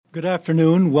Good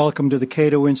afternoon. Welcome to the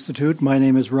Cato Institute. My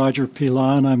name is Roger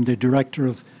Pilon. I'm the director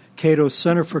of Cato's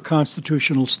Center for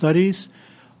Constitutional Studies.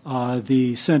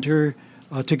 The center,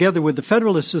 together with the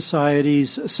Federalist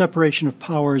Society's Separation of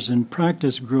Powers and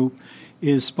Practice group,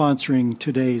 is sponsoring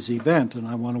today's event, and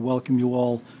I want to welcome you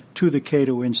all to the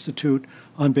Cato Institute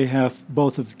on behalf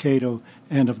both of Cato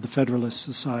and of the Federalist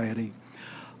Society.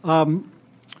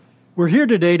 We're here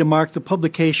today to mark the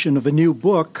publication of a new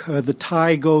book, The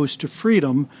Tie Goes to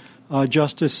Freedom,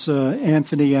 Justice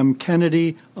Anthony M.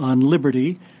 Kennedy on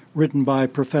Liberty, written by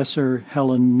Professor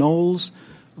Helen Knowles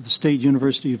of the State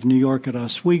University of New York at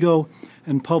Oswego,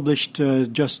 and published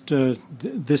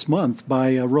this month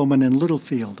by Rowman and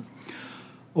Littlefield.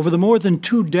 Over the more than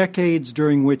 2 decades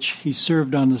during which he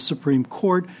served on the Supreme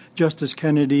Court, Justice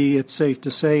Kennedy, it's safe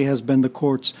to say, has been the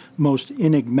court's most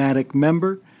enigmatic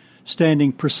member.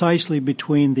 Standing precisely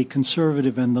between the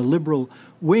conservative and the liberal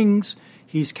wings,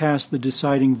 he's cast the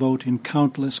deciding vote in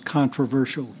countless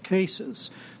controversial cases,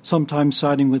 sometimes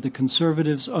siding with the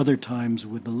conservatives, other times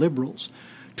with the liberals.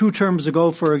 2 terms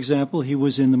ago, for example, he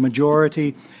was in the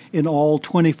majority in all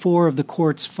 24 of the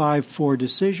court's 5-4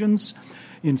 decisions.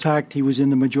 In fact, he was in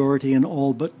the majority in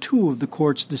all but 2 of the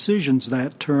court's decisions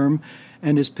that term,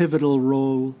 and his pivotal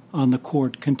role on the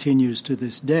court continues to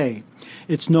this day.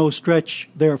 It's no stretch,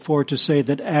 therefore, to say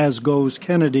that as goes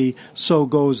Kennedy, so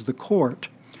goes the court.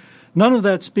 None of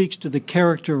that speaks to the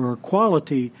character or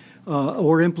quality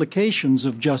or implications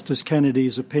of Justice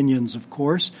Kennedy's opinions, of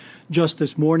course. Just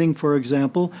this morning, for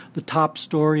example, the top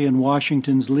story in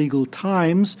Washington's Legal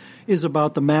Times is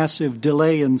about the massive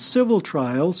delay in civil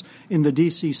trials in the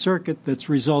D.C. Circuit that's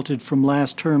resulted from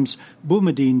last term's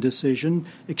Boumediene decision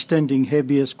extending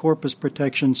habeas corpus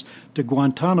protections to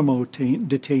Guantanamo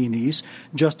detainees.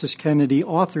 Justice Kennedy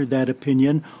authored that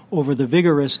opinion over the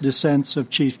vigorous dissents of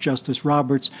Chief Justice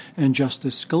Roberts and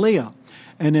Justice Scalia.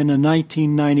 And in a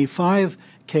 1995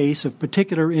 case of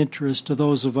particular interest to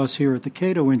those of us here at the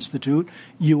Cato Institute,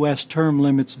 U.S. Term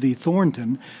Limits v.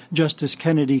 Thornton, Justice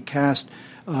Kennedy cast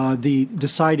the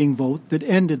deciding vote that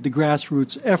ended the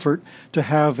grassroots effort to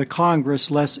have a Congress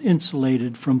less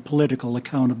insulated from political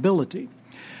accountability.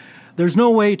 There's no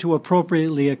way to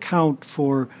appropriately account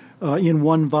for, in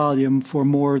one volume, for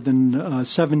more than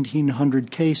 1,700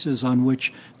 cases on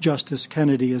which Justice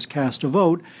Kennedy has cast a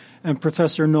vote, and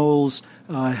Professor Knowles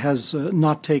has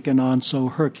not taken on so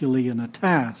Herculean a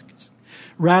task.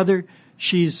 Rather,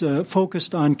 she's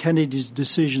focused on Kennedy's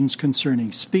decisions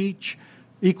concerning speech,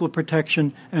 equal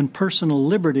protection, and personal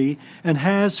liberty, and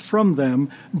has from them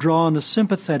drawn a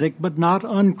sympathetic but not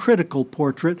uncritical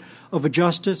portrait of a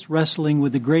justice wrestling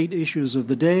with the great issues of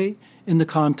the day in the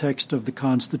context of the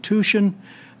Constitution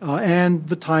and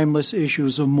the timeless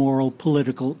issues of moral,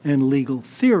 political, and legal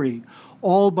theory,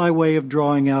 all by way of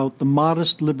drawing out the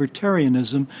modest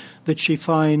libertarianism that she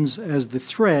finds as the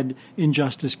thread in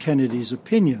Justice Kennedy's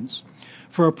opinions.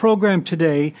 For our program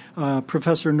today,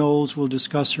 Professor Knowles will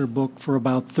discuss her book for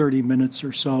about 30 minutes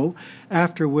or so,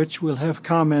 after which we'll have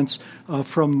comments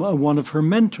from one of her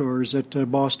mentors at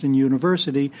Boston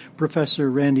University, Professor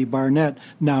Randy Barnett,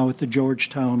 now at the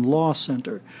Georgetown Law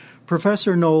Center.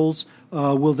 Professor Knowles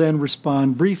will then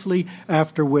respond briefly,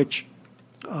 after which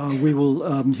we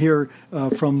will hear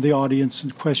from the audience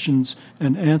questions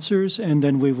and answers, and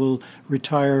then we will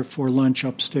retire for lunch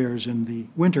upstairs in the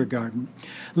Winter Garden.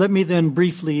 Let me then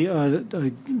briefly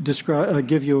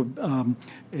give you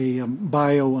a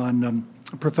bio on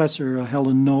Professor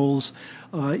Helen Knowles.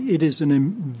 It is a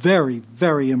very,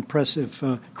 very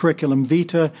impressive curriculum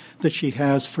vitae that she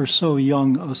has for so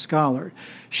young a scholar.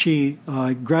 She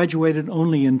graduated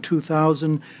only in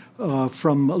 2000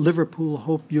 from Liverpool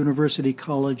Hope University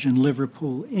College in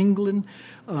Liverpool, England.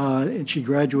 And she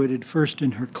graduated first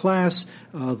in her class,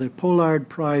 the Pollard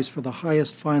Prize for the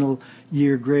highest final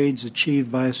year grades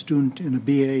achieved by a student in a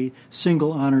BA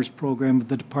single honors program at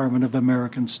the Department of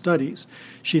American Studies.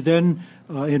 She then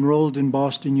enrolled in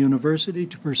Boston University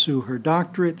to pursue her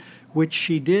doctorate, which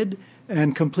she did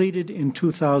and completed in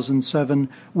 2007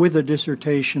 with a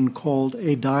dissertation called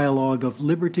A Dialogue of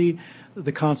Liberty,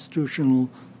 the classical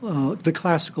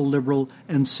liberal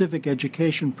and civic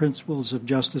education principles of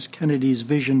Justice Kennedy's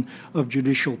vision of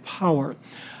judicial power.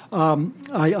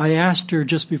 I asked her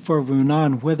just before we went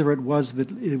on whether it was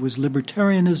that it was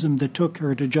libertarianism that took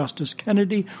her to Justice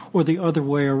Kennedy or the other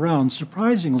way around.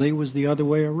 Surprisingly, it was the other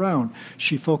way around.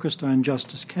 She focused on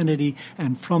Justice Kennedy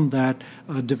and from that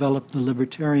developed the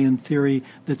libertarian theory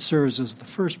that serves as the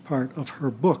first part of her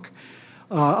book.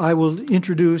 I will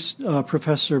introduce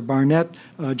Professor Barnett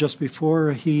just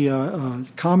before he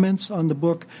comments on the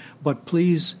book, but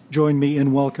please join me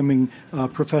in welcoming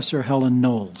Professor Helen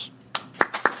Knowles.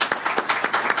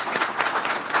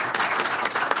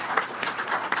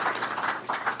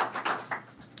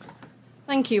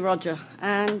 Thank you, Roger,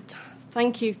 and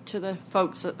thank you to the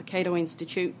folks at the Cato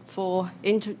Institute for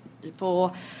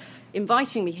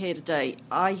inviting me here today.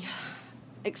 I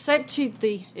accepted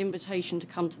the invitation to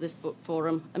come to this book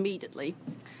forum immediately,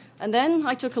 and then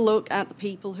I took a look at the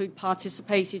people who'd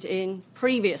participated in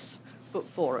previous book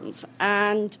forums,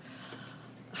 and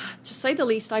to say the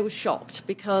least, I was shocked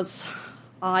because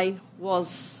I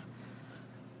was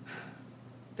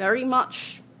very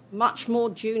much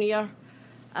more junior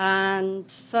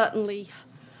and certainly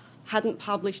hadn't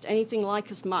published anything like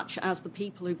as much as the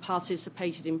people who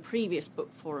participated in previous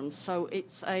book forums. So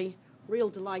it's a real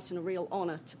delight and a real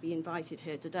honour to be invited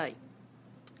here today.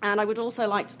 And I would also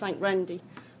like to thank Randy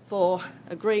for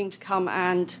agreeing to come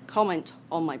and comment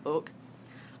on my book.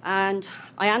 And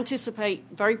I anticipate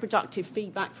very productive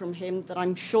feedback from him that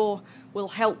I'm sure will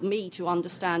help me to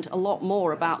understand a lot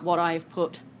more about what I have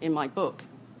put in my book.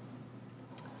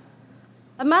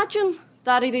 Imagine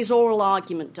that it is oral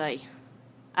argument day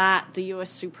at the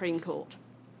US Supreme Court.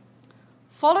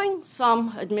 Following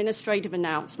some administrative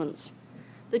announcements,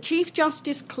 the Chief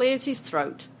Justice clears his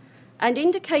throat and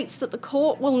indicates that the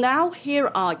court will now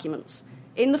hear arguments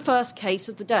in the first case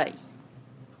of the day.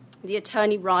 The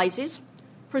attorney rises,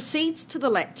 proceeds to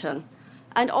the lectern,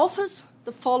 and offers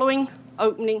the following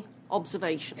opening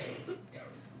observation.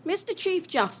 Mr. Chief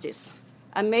Justice,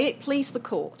 and may it please the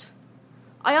court,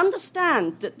 I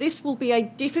understand that this will be a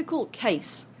difficult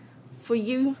case for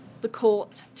you, the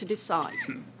court, to decide.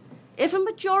 If a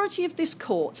majority of this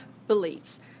court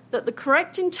believes that the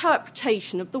correct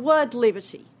interpretation of the word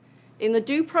liberty in the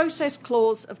Due Process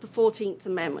Clause of the 14th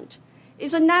Amendment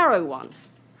is a narrow one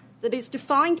that is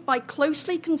defined by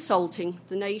closely consulting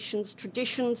the nation's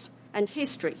traditions and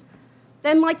history,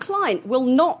 then my client will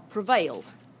not prevail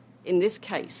in this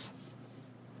case.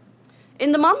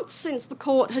 In the months since the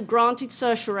court had granted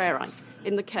certiorari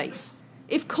in the case,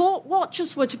 if court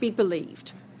watchers were to be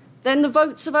believed, then the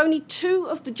votes of only 2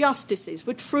 of the justices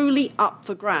were truly up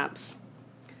for grabs.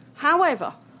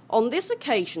 However, on this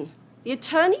occasion, the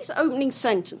attorney's opening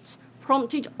sentence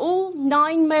prompted all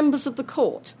 9 members of the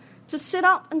court to sit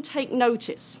up and take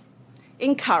notice.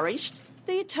 Encouraged,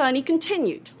 the attorney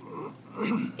continued.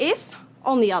 If,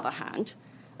 on the other hand,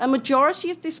 a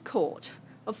majority of this court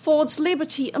affords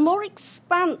liberty a more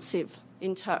expansive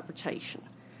interpretation,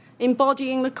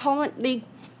 embodying the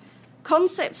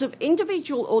concepts of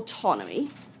individual autonomy,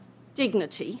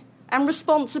 dignity, and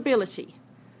responsibility,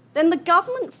 then the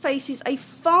government faces a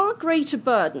far greater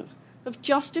burden of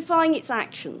justifying its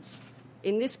actions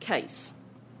in this case.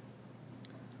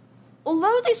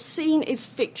 Although this scene is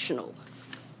fictional,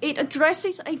 it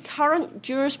addresses a current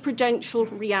jurisprudential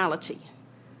reality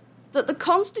that the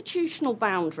constitutional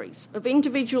boundaries of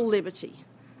individual liberty,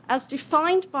 as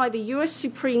defined by the US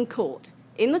Supreme Court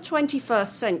in the 21st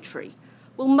century,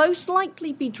 will most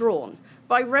likely be drawn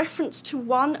by reference to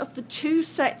one of the 2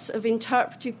 sets of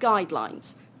interpretive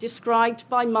guidelines described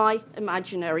by my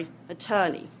imaginary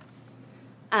attorney.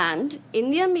 And in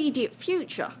the immediate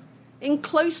future, in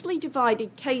closely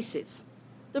divided cases,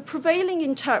 the prevailing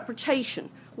interpretation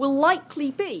will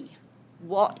likely be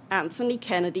what Anthony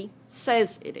Kennedy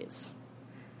says it is.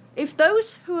 If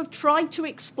those who have tried to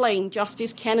explain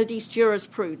Justice Kennedy's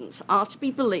jurisprudence are to be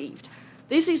believed,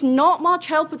 this is not much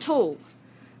help at all,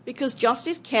 because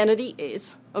Justice Kennedy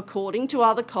is, according to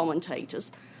other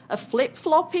commentators, a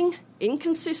flip-flopping,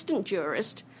 inconsistent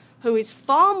jurist who is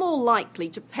far more likely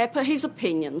to pepper his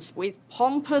opinions with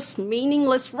pompous,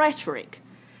 meaningless rhetoric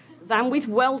than with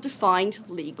well-defined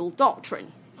legal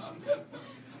doctrine.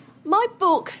 My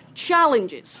book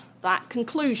challenges that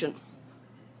conclusion.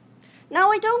 Now,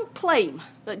 I don't claim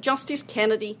that Justice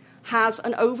Kennedy has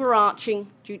an overarching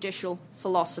judicial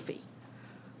philosophy,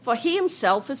 for he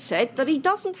himself has said that he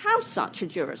doesn't have such a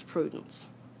jurisprudence.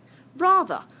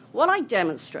 Rather, what I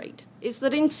demonstrate is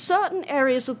that in certain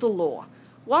areas of the law,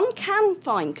 one can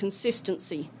find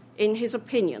consistency in his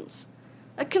opinions,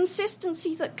 a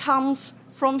consistency that comes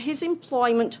from his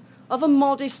employment of a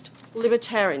modest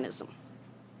libertarianism.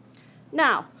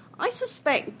 Now, I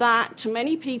suspect that to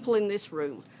many people in this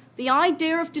room, the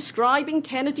idea of describing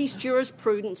Kennedy's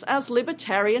jurisprudence as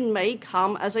libertarian may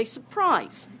come as a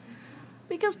surprise,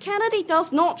 because Kennedy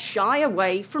does not shy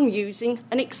away from using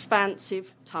an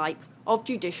expansive type of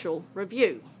judicial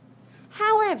review.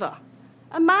 However,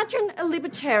 imagine a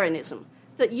libertarianism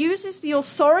that uses the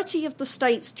authority of the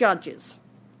state's judges,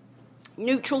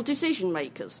 neutral decision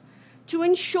makers, to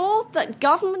ensure that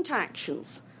government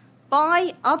actions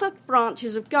by other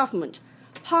branches of government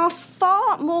pass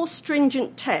far more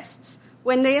stringent tests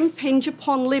when they impinge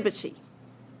upon liberty.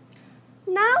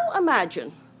 Now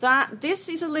imagine that this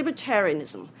is a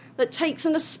libertarianism that takes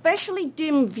an especially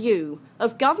dim view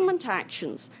of government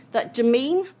actions that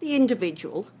demean the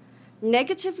individual,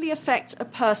 negatively affect a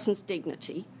person's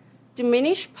dignity,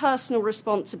 diminish personal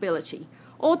responsibility,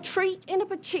 or treat in a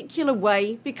particular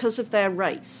way because of their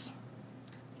race.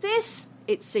 This,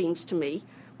 it seems to me,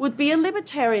 would be a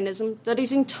libertarianism that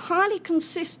is entirely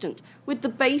consistent with the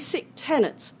basic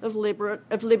tenets of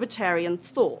libertarian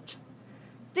thought.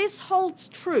 This holds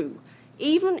true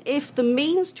even if the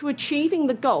means to achieving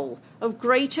the goal of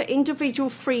greater individual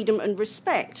freedom and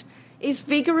respect is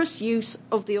vigorous use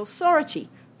of the authority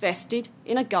vested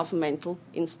in a governmental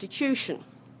institution.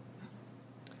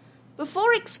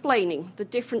 Before explaining the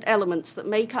different elements that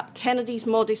make up Kennedy's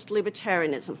modest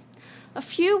libertarianism, a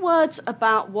few words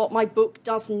about what my book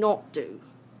does not do.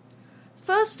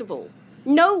 First of all,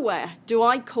 nowhere do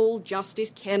I call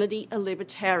Justice Kennedy a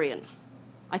libertarian.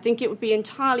 I think it would be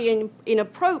entirely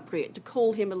inappropriate to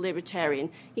call him a libertarian.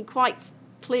 He quite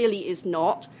clearly is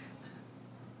not.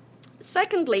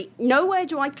 Secondly, nowhere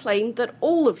do I claim that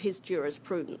all of his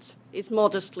jurisprudence is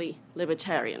modestly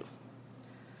libertarian.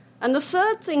 And the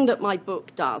third thing that my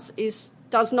book does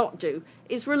not do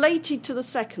is related to the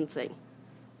second thing.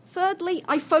 Thirdly,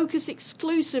 I focus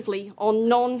exclusively on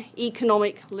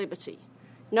non-economic liberty.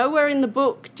 Nowhere in the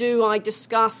book do I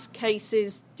discuss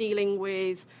cases dealing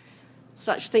with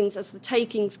such things as the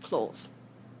takings clause.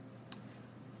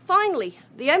 Finally,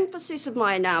 the emphasis of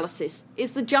my analysis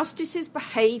is the justice's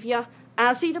behaviour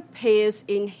as it appears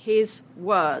in his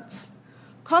words.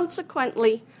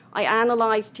 Consequently, I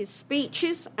analysed his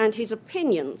speeches and his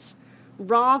opinions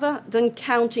rather than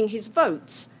counting his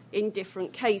votes in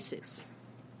different cases.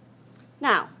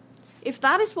 Now, if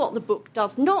that is what the book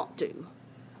does not do,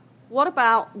 what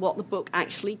about what the book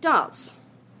actually does?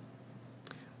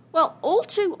 Well, all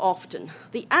too often,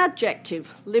 the adjective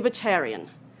libertarian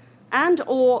and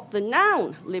or the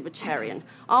noun libertarian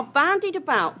are bandied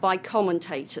about by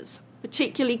commentators,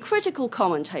 particularly critical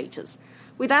commentators,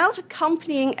 without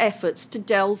accompanying efforts to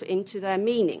delve into their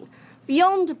meaning,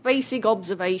 beyond a basic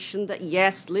observation that,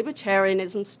 yes,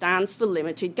 libertarianism stands for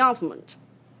limited government.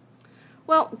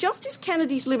 Well, Justice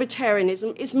Kennedy's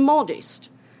libertarianism is modest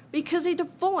because it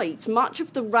avoids much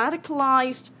of the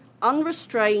radicalized,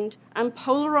 unrestrained and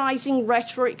polarizing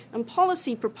rhetoric and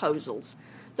policy proposals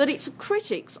that its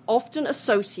critics often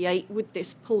associate with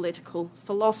this political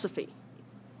philosophy.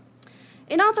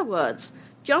 In other words,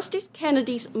 Justice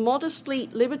Kennedy's modestly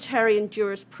libertarian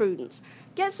jurisprudence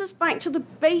gets us back to the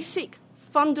basic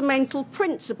fundamental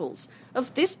principles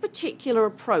of this particular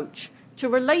approach to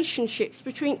relationships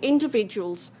between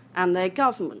individuals and their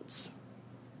governments.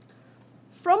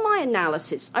 From my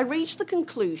analysis, I reached the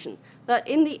conclusion that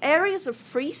in the areas of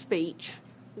free speech,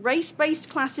 race-based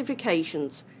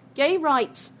classifications, gay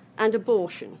rights, and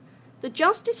abortion, the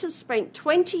justice has spent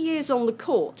 20 years on the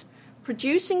court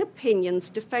producing opinions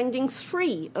defending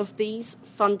three of these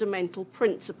fundamental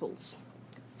principles.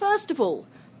 First of all,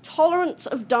 tolerance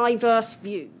of diverse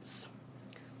views.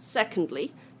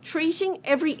 Secondly, treating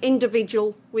every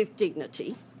individual with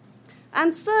dignity.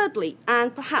 And thirdly,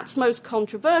 and perhaps most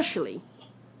controversially,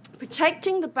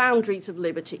 protecting the boundaries of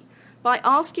liberty by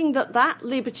asking that that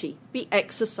liberty be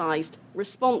exercised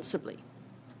responsibly.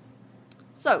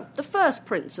 So, the first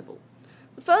principle.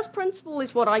 The first principle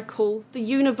is what I call the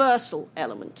universal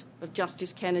element of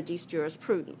Justice Kennedy's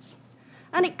jurisprudence.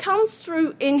 And it comes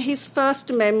through in his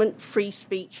First Amendment free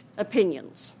speech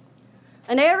opinions,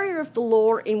 an area of the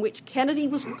law in which Kennedy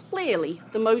was clearly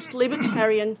the most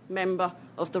libertarian member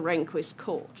of the Rehnquist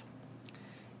court.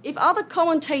 If other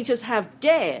commentators have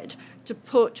dared to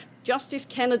put Justice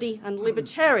Kennedy and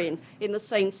libertarian in the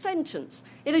same sentence,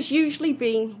 it has usually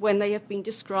been when they have been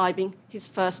describing his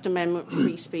First Amendment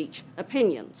free speech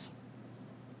opinions.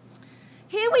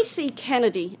 Here we see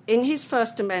Kennedy in his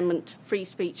First Amendment free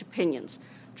speech opinions,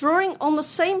 drawing on the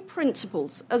same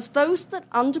principles as those that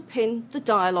underpin the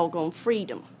Dialogue on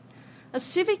Freedom, a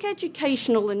civic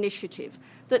educational initiative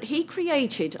that he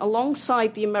created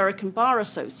alongside the American Bar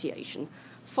Association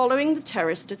following the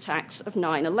terrorist attacks of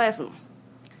 9/11.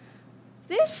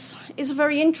 This is a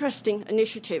very interesting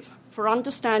initiative for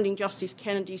understanding Justice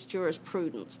Kennedy's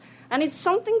jurisprudence, and it's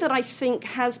something that I think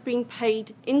has been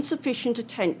paid insufficient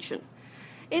attention.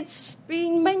 It's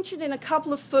been mentioned in a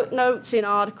couple of footnotes in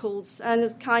articles, and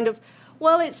it's kind of,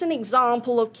 well, it's an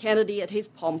example of Kennedy at his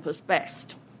pompous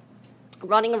best,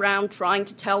 running around trying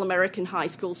to tell American high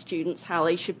school students how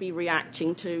they should be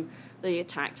reacting to the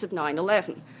attacks of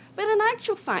 9/11. But in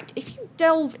actual fact, if you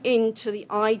delve into the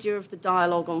idea of the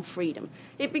Dialogue on Freedom,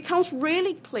 it becomes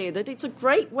really clear that it's a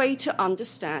great way to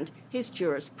understand his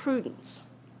jurisprudence.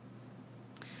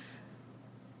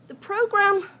 The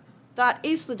programme that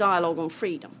is the Dialogue on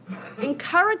Freedom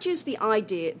encourages the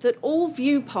idea that all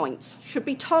viewpoints should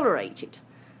be tolerated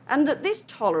and that this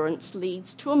tolerance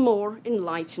leads to a more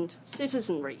enlightened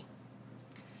citizenry.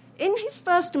 In his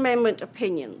First Amendment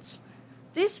opinions,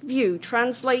 this view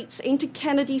translates into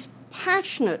Kennedy's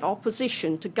passionate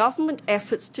opposition to government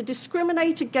efforts to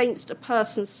discriminate against a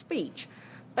person's speech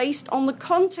based on the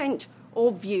content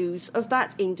or views of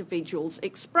that individual's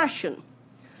expression.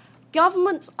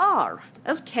 Governments are,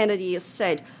 as Kennedy has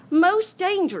said, most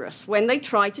dangerous when they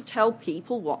try to tell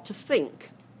people what to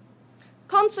think.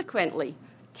 Consequently,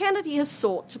 Kennedy has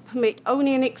sought to permit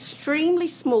only an extremely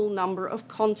small number of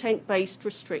content-based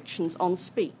restrictions on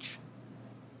speech.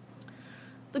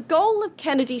 The goal of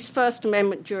Kennedy's First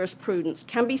Amendment jurisprudence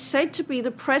can be said to be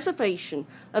the preservation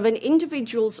of an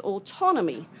individual's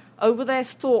autonomy over their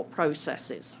thought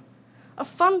processes, a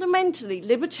fundamentally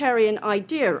libertarian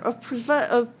idea of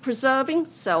preserving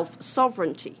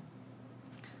self-sovereignty.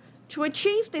 To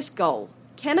achieve this goal,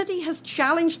 Kennedy has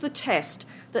challenged the test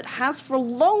that has for a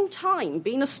long time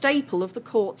been a staple of the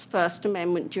court's First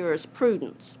Amendment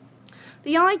jurisprudence,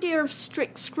 the idea of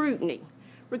strict scrutiny,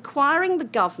 requiring the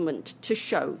government to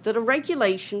show that a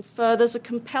regulation furthers a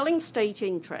compelling state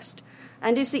interest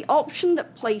and is the option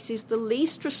that places the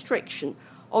least restriction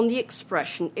on the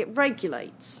expression it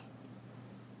regulates.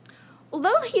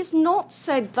 Although he has not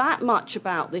said that much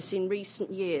about this in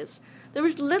recent years, there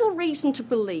is little reason to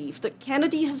believe that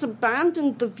Kennedy has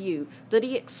abandoned the view that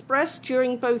he expressed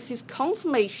during both his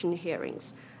confirmation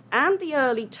hearings and the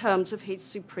early terms of his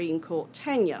Supreme Court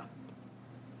tenure.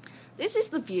 This is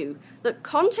the view that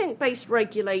content-based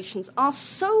regulations are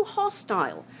so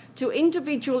hostile to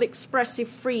individual expressive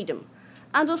freedom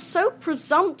and are so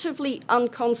presumptively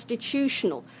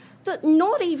unconstitutional that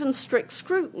not even strict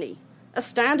scrutiny, a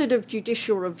standard of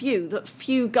judicial review that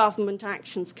few government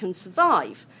actions can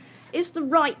survive, is the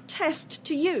right test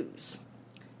to use.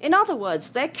 In other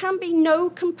words, there can be no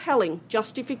compelling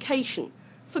justification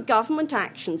for government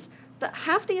actions that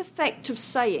have the effect of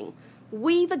saying,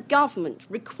 we, the government,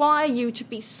 require you to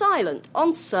be silent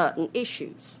on certain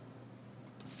issues.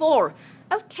 For,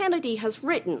 as Kennedy has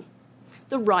written,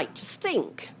 the right to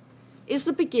think is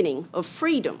the beginning of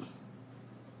freedom.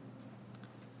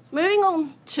 Moving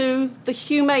on to the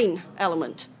humane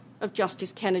element of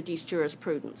Justice Kennedy's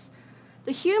jurisprudence.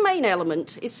 The humane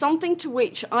element is something to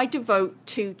which I devote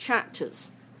 2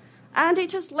 chapters, and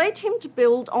it has led him to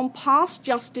build on past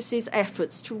justices'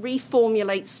 efforts to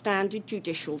reformulate standard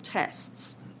judicial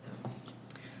tests.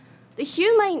 The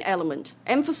humane element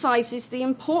emphasises the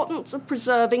importance of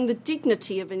preserving the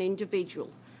dignity of an individual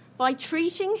by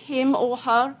treating him or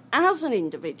her as an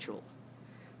individual.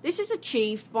 This is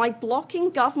achieved by blocking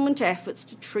government efforts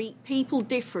to treat people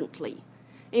differently,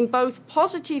 in both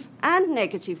positive and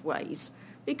negative ways,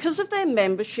 because of their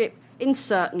membership in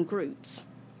certain groups.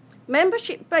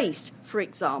 Membership based, for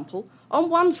example, on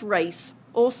one's race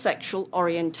or sexual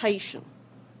orientation.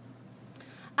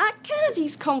 At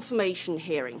Kennedy's confirmation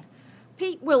hearing,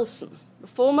 Pete Wilson, the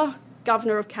former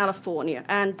governor of California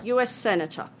and US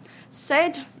Senator,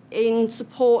 said in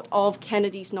support of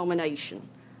Kennedy's nomination,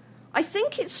 "I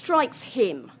think it strikes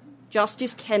him,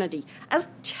 Justice Kennedy, as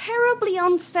terribly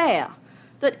unfair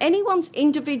that anyone's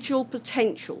individual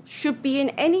potential should be in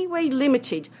any way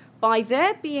limited by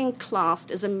their being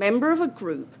classed as a member of a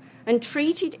group and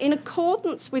treated in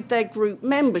accordance with their group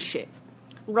membership,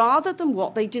 rather than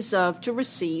what they deserve to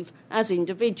receive as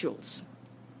individuals."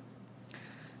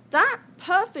 That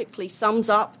perfectly sums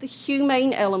up the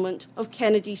humane element of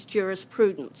Kennedy's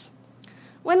jurisprudence.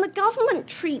 When the government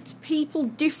treats people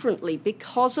differently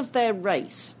because of their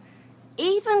race,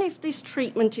 even if this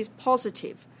treatment is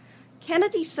positive,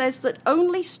 Kennedy says that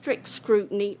only strict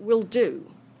scrutiny will do.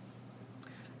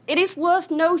 It is worth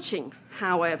noting,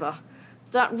 however,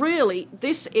 that really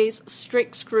this is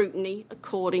strict scrutiny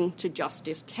according to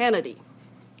Justice Kennedy,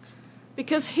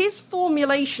 because his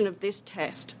formulation of this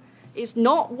test is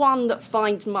not one that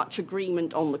finds much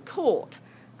agreement on the court,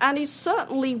 and is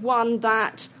certainly one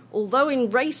that, although in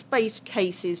race-based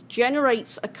cases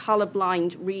generates a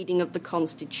colourblind reading of the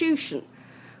Constitution,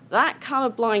 that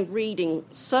colourblind reading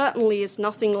certainly is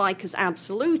nothing like as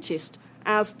absolutist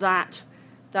as that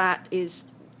is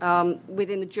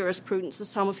within the jurisprudence of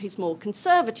some of his more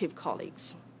conservative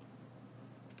colleagues.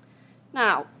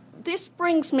 Now, this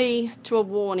brings me to a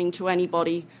warning to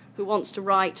anybody who wants to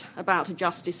write about a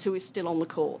justice who is still on the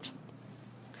court.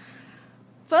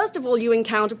 First of all, you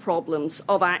encounter problems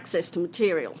of access to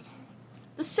material.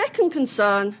 The second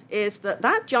concern is that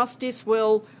that justice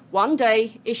will one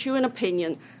day issue an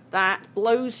opinion that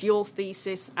blows your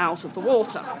thesis out of the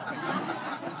water.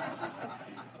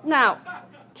 Now,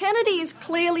 Kennedy is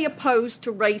clearly opposed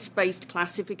to race-based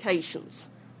classifications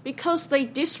because they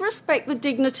disrespect the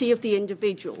dignity of the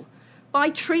individual by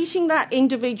treating that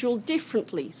individual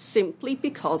differently simply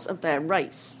because of their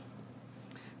race.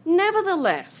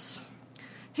 Nevertheless,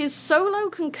 his solo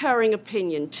concurring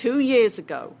opinion 2 years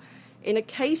ago in a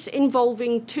case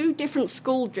involving 2 different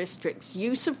school districts'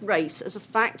 use of race as a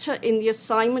factor in the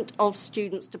assignment of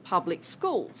students to public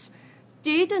schools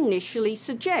did initially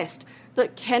suggest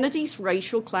that Kennedy's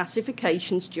racial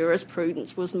classifications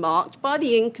jurisprudence was marked by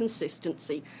the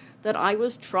inconsistency that I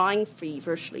was trying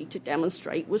feverishly to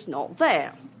demonstrate was not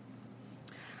there.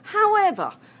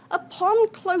 However, upon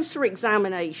closer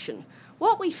examination,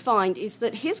 what we find is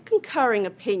that his concurring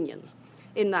opinion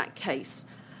in that case,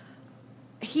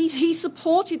 he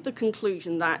supported the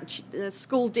conclusion that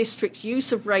school districts'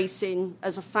 use of race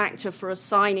as a factor for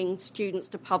assigning students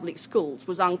to public schools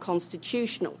was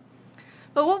unconstitutional.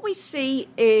 But what we see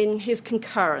in his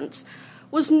concurrence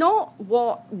was not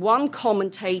what one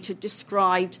commentator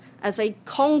described as a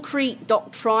concrete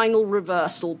doctrinal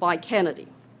reversal by Kennedy.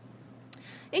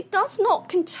 It does not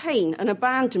contain an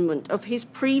abandonment of his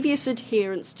previous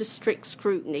adherence to strict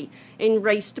scrutiny in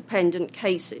race-dependent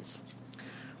cases.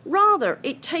 Rather,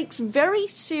 it takes very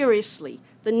seriously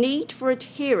the need for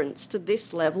adherence to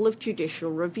this level of judicial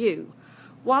review,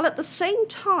 while at the same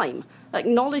time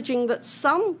acknowledging that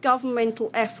some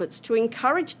governmental efforts to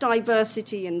encourage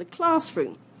diversity in the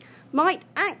classroom might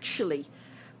actually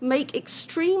make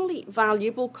extremely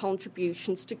valuable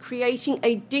contributions to creating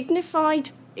a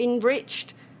dignified,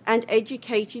 enriched, and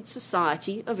educated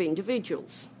society of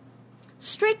individuals.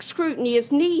 Strict scrutiny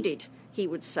is needed, he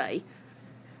would say,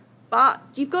 but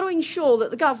you've got to ensure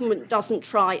that the government doesn't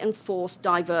try and force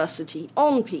diversity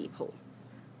on people.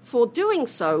 For doing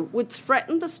so would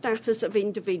threaten the status of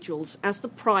individuals as the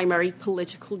primary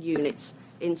political units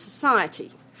in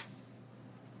society.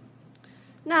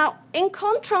 Now, in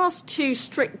contrast to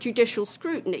strict judicial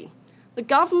scrutiny, the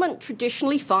government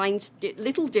traditionally finds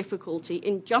little difficulty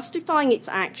in justifying its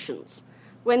actions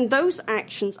when those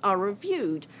actions are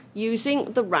reviewed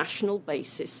using the rational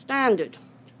basis standard.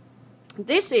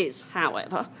 This is,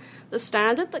 however, the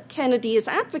standard that Kennedy has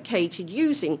advocated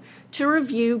using to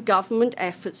review government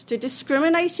efforts to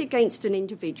discriminate against an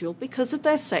individual because of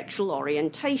their sexual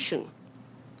orientation.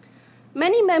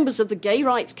 Many members of the gay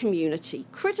rights community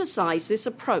criticise this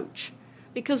approach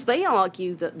because they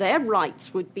argue that their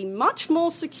rights would be much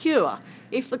more secure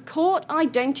if the court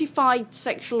identified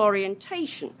sexual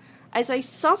orientation as a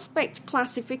suspect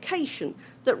classification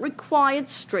that required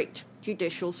strict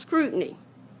judicial scrutiny.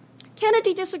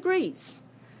 Kennedy disagrees,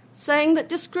 saying that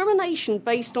discrimination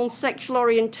based on sexual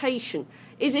orientation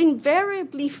is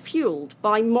invariably fueled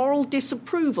by moral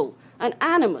disapproval and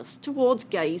animus towards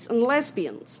gays and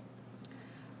lesbians.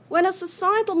 When a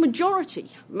societal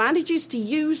majority manages to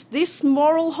use this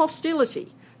moral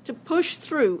hostility to push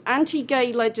through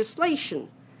anti-gay legislation,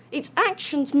 its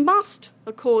actions must,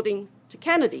 according to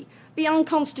Kennedy, be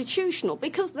unconstitutional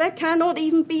because there cannot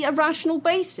even be a rational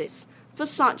basis for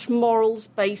such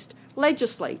morals-based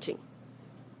legislating.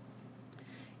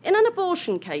 In an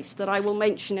abortion case that I will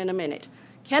mention in a minute,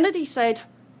 Kennedy said,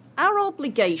 "Our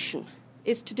obligation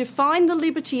is to define the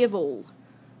liberty of all,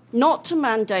 not to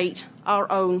mandate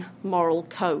our own moral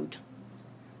code."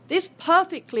 This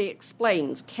perfectly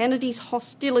explains Kennedy's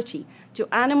hostility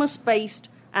to animus-based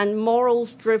and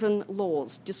morals-driven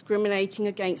laws discriminating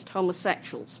against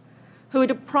homosexuals, who are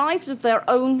deprived of their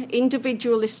own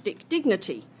individualistic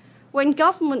dignity when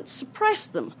governments suppress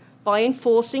them by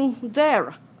enforcing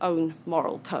their own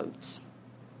moral codes.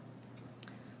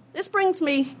 This brings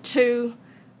me to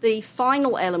the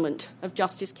final element of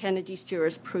Justice Kennedy's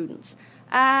jurisprudence,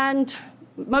 and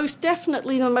most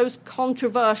definitely the most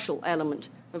controversial element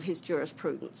of his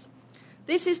jurisprudence.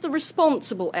 This is the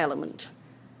responsible element.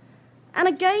 And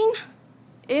again,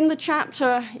 in the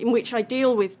chapter in which I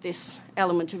deal with this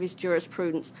element of his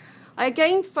jurisprudence, I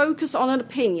again focus on an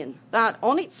opinion that,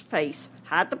 on its face,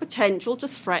 had the potential to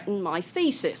threaten my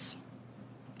thesis.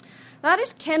 That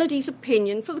is Kennedy's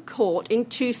opinion for the court in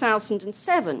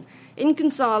 2007 in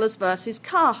Gonzalez versus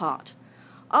Carhart,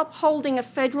 upholding a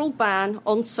federal ban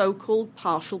on so-called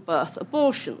partial birth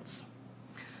abortions.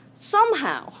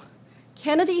 Somehow,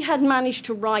 Kennedy had managed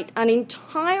to write an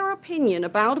entire opinion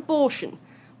about abortion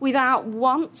without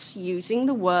once using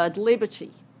the word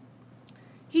liberty.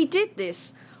 He did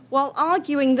this while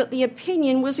arguing that the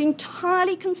opinion was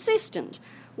entirely consistent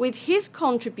with his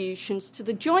contributions to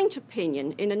the joint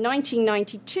opinion in a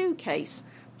 1992 case,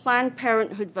 Planned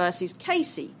Parenthood versus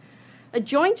Casey, a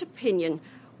joint opinion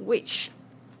which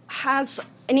has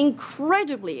an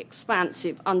incredibly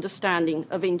expansive understanding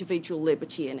of individual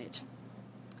liberty in it.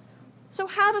 So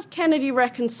how does Kennedy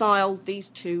reconcile these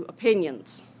two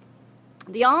opinions?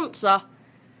 The answer,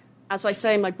 as I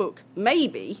say in my book, may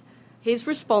be his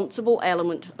responsible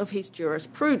element of his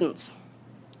jurisprudence.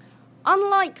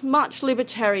 Unlike much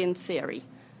libertarian theory,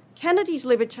 Kennedy's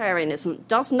libertarianism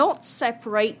does not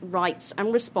separate rights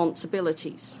and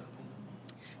responsibilities.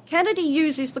 Kennedy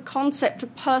uses the concept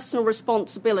of personal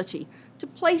responsibility to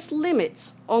place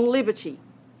limits on liberty.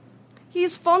 He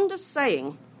is fond of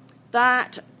saying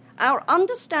that our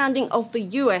understanding of the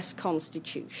US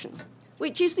Constitution,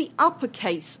 which is the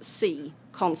uppercase C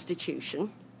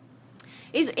Constitution,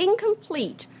 is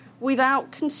incomplete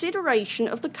without consideration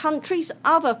of the country's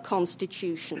other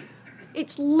constitution,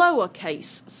 its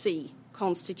lowercase c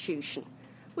Constitution,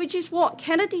 which is what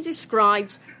Kennedy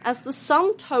describes as the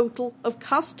sum total of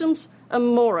customs and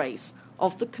mores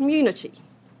of the community.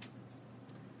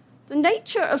 The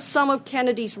nature of some of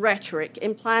Kennedy's rhetoric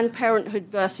in Planned Parenthood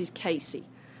versus Casey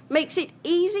makes it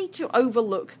easy to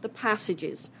overlook the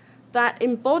passages that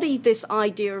embody this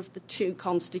idea of the two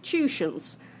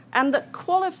constitutions and that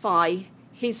qualify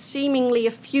his seemingly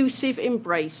effusive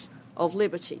embrace of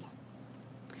liberty.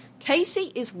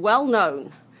 Casey is well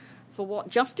known for what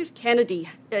Justice Scalia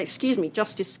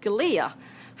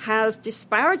has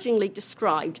disparagingly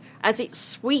described as its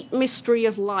sweet mystery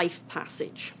of life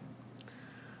passage.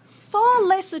 Far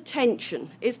less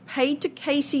attention is paid to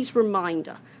Casey's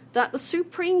reminder that the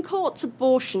Supreme Court's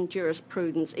abortion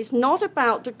jurisprudence is not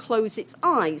about to close its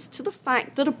eyes to the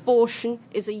fact that abortion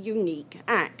is a unique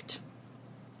act.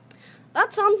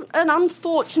 That's an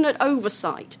unfortunate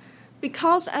oversight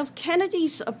because, as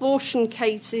Kennedy's abortion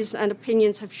cases and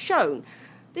opinions have shown,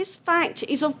 this fact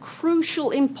is of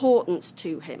crucial importance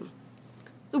to him.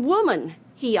 The woman,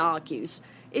 he argues,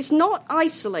 is not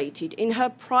isolated in her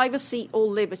privacy or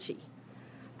liberty,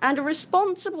 and a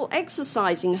responsible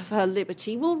exercising of her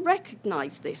liberty will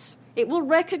recognise this. It will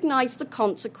recognise the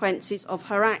consequences of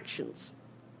her actions.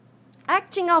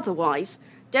 Acting otherwise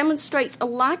demonstrates a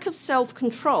lack of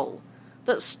self-control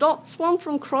that stops one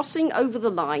from crossing over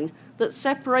the line that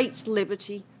separates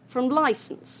liberty from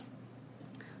licence.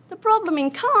 The problem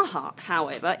in Carhart,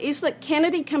 however, is that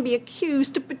Kennedy can be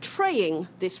accused of betraying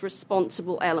this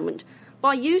responsible element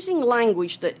by using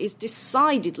language that is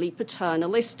decidedly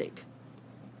paternalistic.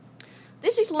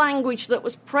 This is language that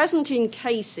was present in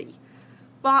Casey,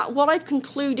 but what I've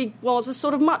concluded was a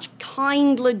sort of much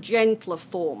kindler, gentler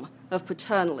form of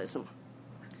paternalism.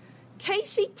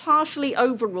 Casey partially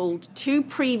overruled two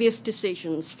previous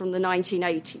decisions from the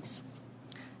 1980s,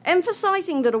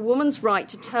 emphasising that a woman's right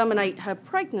to terminate her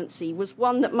pregnancy was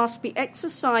one that must be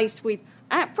exercised with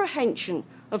apprehension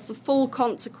of the full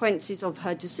consequences of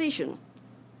her decision.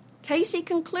 Casey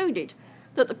concluded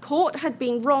that the court had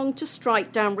been wrong to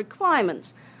strike down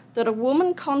requirements that a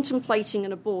woman contemplating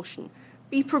an abortion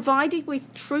be provided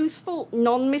with truthful,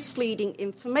 non-misleading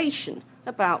information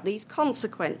about these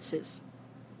consequences.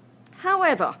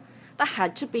 However, there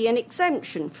had to be an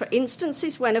exemption for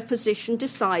instances when a physician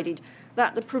decided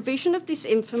that the provision of this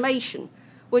information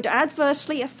would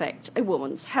adversely affect a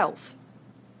woman's health.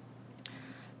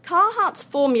 Carhart's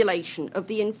formulation of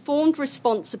the informed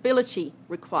responsibility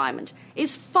requirement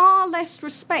is far less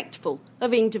respectful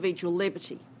of individual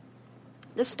liberty.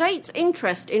 The state's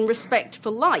interest in respect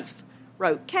for life,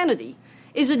 wrote Kennedy,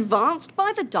 is advanced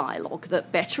by the dialogue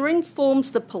that better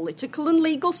informs the political and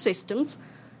legal systems,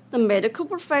 the medical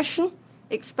profession,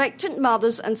 expectant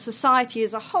mothers and society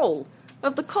as a whole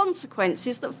of the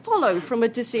consequences that follow from a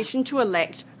decision to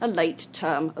elect a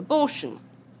late-term abortion.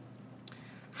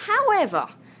 However,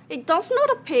 it does not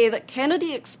appear that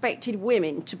Kennedy expected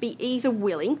women to be either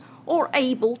willing or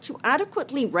able to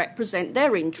adequately represent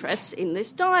their interests in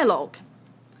this dialogue.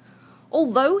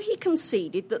 Although he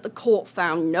conceded that the court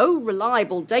found no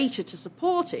reliable data to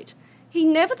support it, he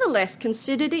nevertheless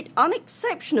considered it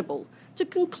unexceptionable to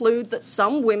conclude that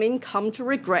some women come to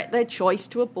regret their choice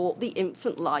to abort the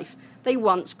infant life they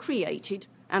once created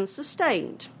and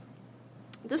sustained.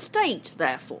 The state,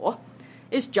 therefore,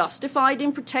 is justified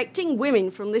in protecting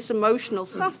women from this emotional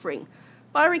suffering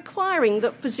by requiring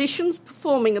that physicians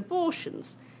performing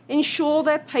abortions ensure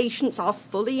their patients are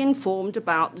fully informed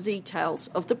about the details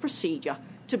of the procedure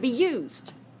to be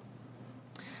used.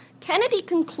 Kennedy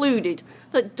concluded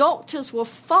that doctors were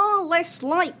far less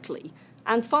likely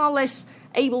and far less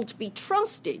able to be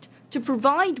trusted to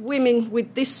provide women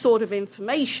with this sort of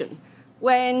information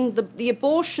when the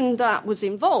abortion that was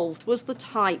involved was the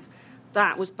type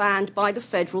that was banned by the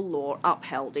federal law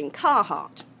upheld in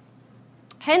Carhart.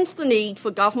 Hence the need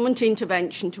for government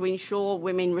intervention to ensure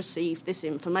women receive this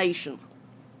information.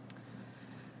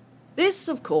 This,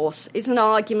 of course, is an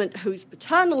argument whose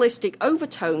paternalistic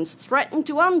overtones threaten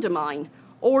to undermine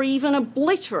or even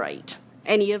obliterate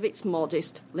any of its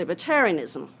modest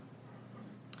libertarianism.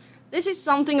 This is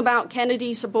something about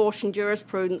Kennedy's abortion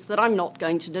jurisprudence that I'm not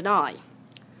going to deny.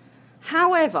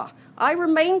 However, I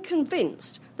remain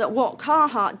convinced that what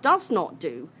Carhart does not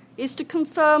do is to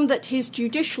confirm that his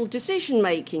judicial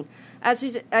decision-making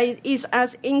is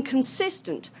as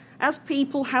inconsistent as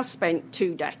people have spent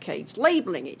 2 decades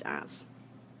labelling it as.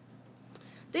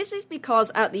 This is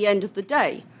because, at the end of the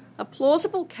day, a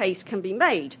plausible case can be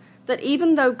made that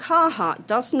even though Carhart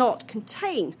does not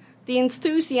contain the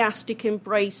enthusiastic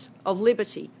embrace of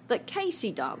liberty that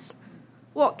Casey does,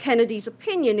 what Kennedy's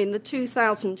opinion in the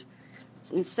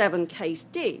 2007 case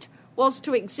did was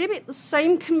to exhibit the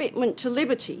same commitment to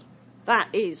liberty, that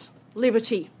is,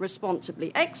 liberty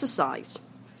responsibly exercised,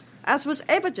 as was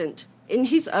evident in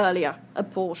his earlier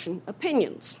abortion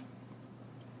opinions.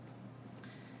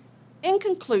 In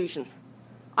conclusion,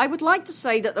 I would like to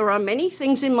say that there are many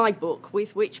things in my book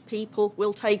with which people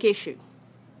will take issue.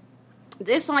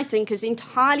 This, I think, is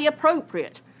entirely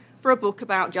appropriate for a book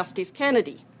about Justice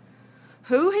Kennedy,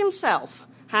 who himself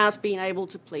has been able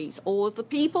to please all of the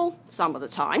people some of the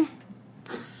time,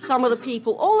 some of the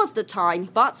people all of the time,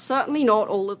 but certainly not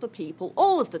all of the people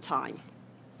all of the time.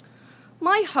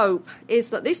 My hope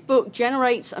is that this book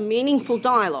generates a meaningful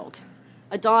dialogue,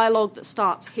 a dialogue that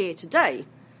starts here today,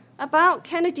 about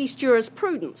Kennedy's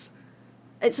jurisprudence.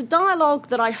 It's a dialogue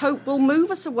that I hope will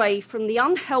move us away from the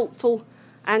unhelpful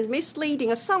and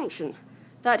misleading assumption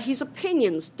that his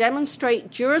opinions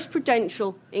demonstrate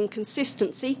jurisprudential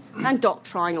inconsistency and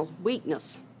doctrinal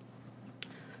weakness.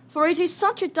 For it is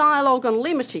such a dialogue on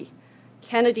liberty,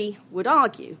 Kennedy would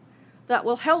argue, that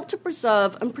will help to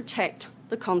preserve and protect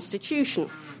the Constitution,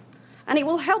 and it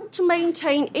will help to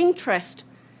maintain interest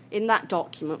in that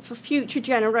document for future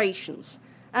generations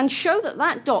and show that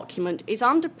that document is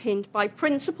underpinned by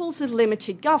principles of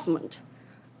limited government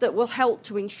that will help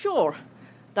to ensure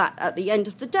that, at the end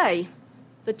of the day,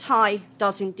 the tie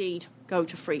does indeed go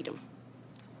to freedom.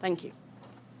 Thank you.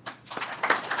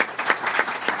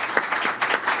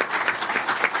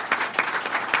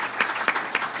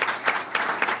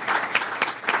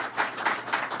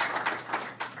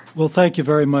 Well, thank you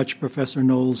very much, Professor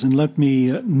Knowles. And let me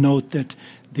note that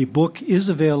the book is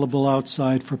available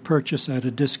outside for purchase at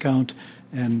a discount,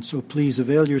 and so please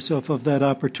avail yourself of that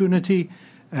opportunity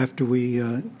after we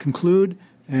conclude,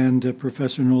 and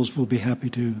Professor Knowles will be happy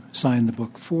to sign the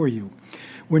book for you.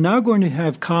 We're now going to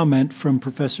have comment from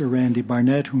Professor Randy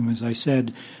Barnett, whom, as I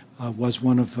said, was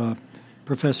one of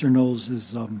Professor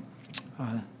Knowles'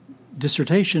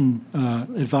 dissertation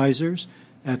advisors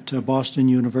at Boston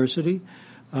University.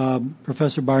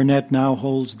 Professor Barnett now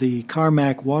holds the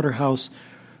Carmack Waterhouse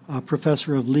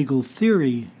Professor of Legal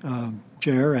Theory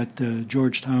chair at the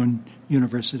Georgetown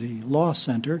University Law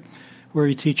Center, where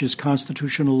he teaches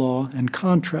constitutional law and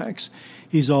contracts.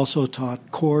 He's also taught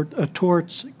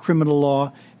torts, criminal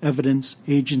law, evidence,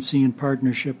 agency and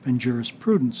partnership, and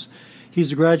jurisprudence.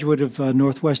 He's a graduate of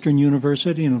Northwestern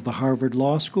University and of the Harvard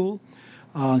Law School.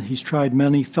 He's tried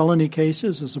many felony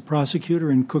cases as a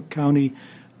prosecutor in Cook County,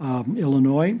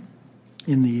 Illinois,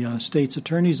 in the state's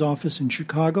attorney's office in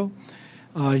Chicago.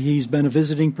 He's been a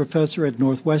visiting professor at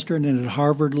Northwestern and at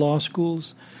Harvard Law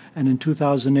Schools, and in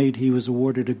 2008 he was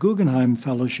awarded a Guggenheim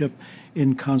Fellowship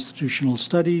in Constitutional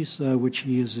Studies, which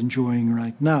he is enjoying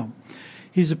right now.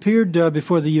 He's appeared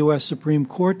before the U.S. Supreme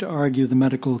Court to argue the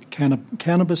medical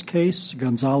cannabis case,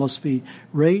 Gonzales v.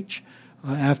 Raich,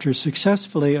 after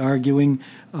successfully arguing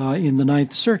in the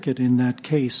Ninth Circuit in that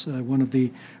case, one of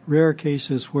the rare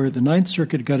cases where the Ninth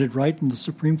Circuit got it right and the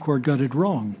Supreme Court got it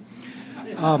wrong.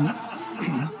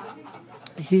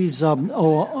 He's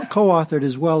co-authored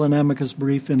as well an amicus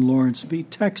brief in Lawrence v.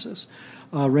 Texas.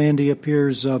 Randy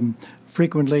appears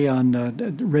frequently on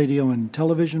radio and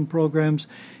television programs.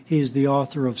 He is the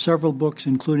author of several books,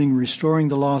 including Restoring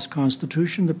the Lost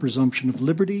Constitution, The Presumption of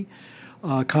Liberty,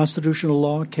 Constitutional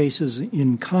Law, Cases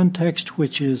in Context,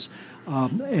 which is a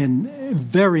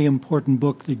very important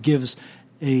book that gives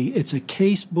it's a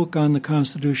case book on the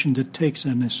Constitution that takes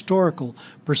an historical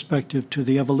perspective to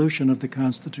the evolution of the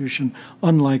Constitution,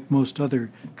 unlike most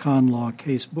other con law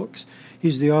case books.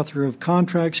 He's the author of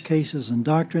Contracts, Cases, and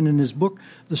Doctrine. In his book,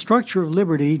 The Structure of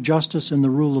Liberty, Justice and the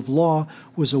Rule of Law,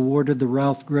 was awarded the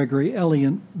Ralph Gregory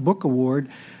Elliott Book Award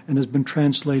and has been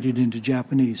translated into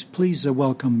Japanese. Please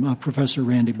welcome Professor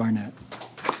Randy Barnett.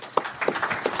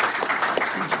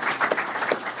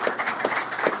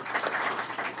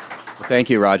 Thank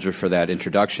you, Roger, for that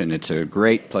introduction. It's a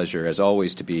great pleasure, as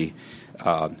always, to be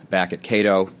back at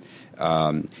Cato.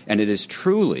 And it is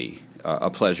truly a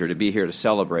pleasure to be here to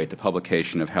celebrate the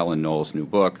publication of Helen Knowles' new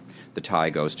book, The Tie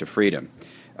Goes to Freedom.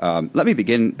 Let me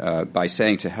begin by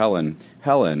saying to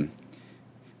Helen,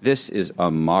 this is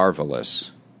a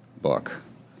marvelous book.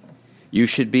 You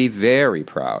should be very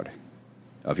proud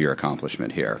of your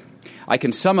accomplishment here. I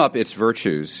can sum up its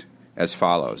virtues as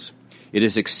follows. It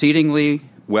is exceedingly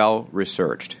well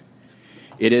researched.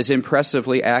 It is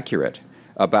impressively accurate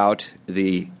about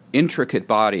the intricate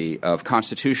body of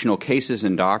constitutional cases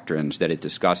and doctrines that it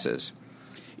discusses.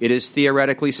 It is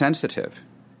theoretically sensitive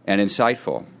and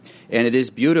insightful, and it is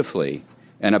beautifully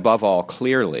and above all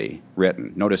clearly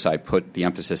written. Notice I put the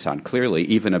emphasis on clearly,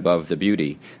 even above the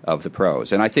beauty of the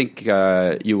prose. And I think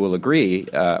you will agree,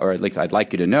 or at least I'd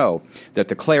like you to know, that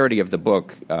the clarity of the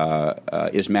book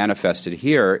is manifested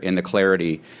here in the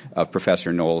clarity of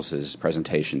Professor Knowles'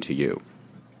 presentation to you.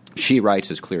 She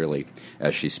writes as clearly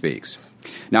as she speaks.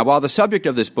 Now, while the subject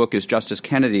of this book is Justice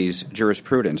Kennedy's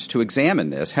jurisprudence, to examine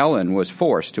this, Helen was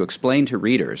forced to explain to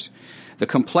readers the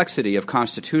complexity of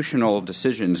constitutional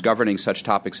decisions governing such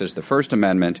topics as the First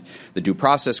Amendment, the Due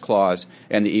Process Clause,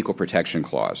 and the Equal Protection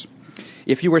Clause.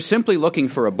 If you were simply looking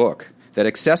for a book that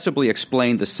accessibly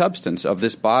explained the substance of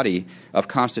this body of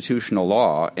constitutional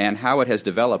law and how it has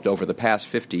developed over the past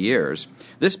 50 years,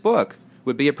 this book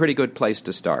would be a pretty good place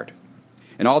to start.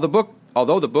 And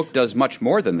although the book does much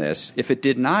more than this, if it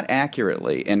did not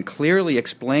accurately and clearly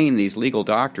explain these legal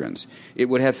doctrines, it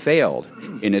would have failed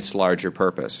in its larger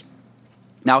purpose.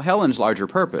 Now, Helen's larger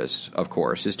purpose, of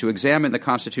course, is to examine the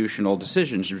constitutional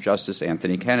decisions of Justice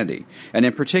Anthony Kennedy, and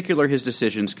in particular his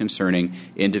decisions concerning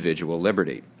individual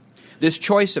liberty. This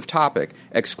choice of topic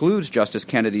excludes Justice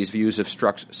Kennedy's views of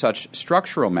such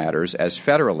structural matters as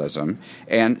federalism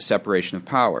and separation of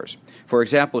powers. For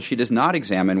example, she does not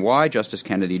examine why Justice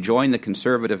Kennedy joined the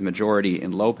conservative majority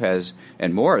in Lopez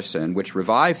and Morrison, which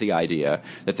revived the idea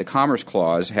that the Commerce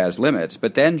Clause has limits,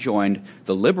 but then joined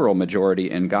the liberal majority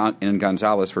in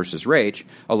Gonzalez v. Raich,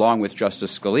 along with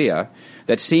Justice Scalia,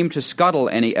 that seemed to scuttle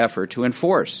any effort to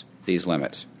enforce these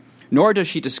limits. Nor does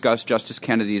she discuss Justice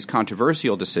Kennedy's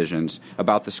controversial decisions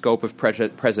about the scope of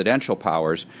presidential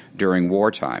powers during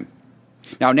wartime.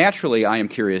 Now, naturally, I am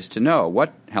curious to know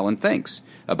what Helen thinks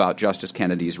about Justice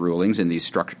Kennedy's rulings on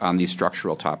these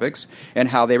structural topics and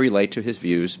how they relate to his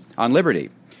views on liberty.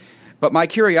 But my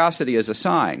curiosity is a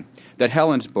sign that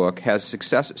Helen's book has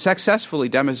successfully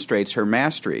demonstrates her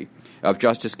mastery of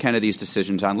Justice Kennedy's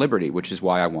decisions on liberty, which is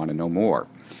why I want to know more.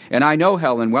 And I know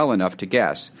Helen well enough to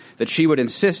guess that she would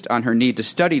insist on her need to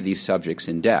study these subjects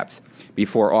in depth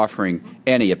before offering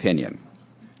any opinion.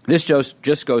 This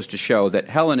just goes to show that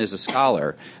Helen is a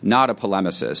scholar, not a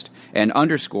polemicist, and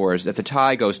underscores that The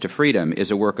Tie Goes to Freedom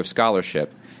is a work of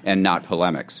scholarship and not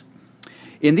polemics.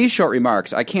 In these short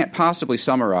remarks, I can't possibly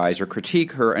summarize or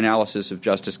critique her analysis of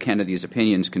Justice Kennedy's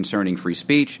opinions concerning free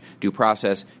speech, due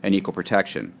process, and equal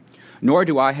protection. Nor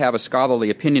do I have a scholarly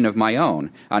opinion of my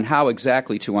own on how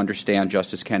exactly to understand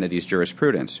Justice Kennedy's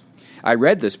jurisprudence. I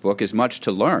read this book as much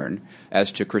to learn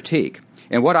as to critique,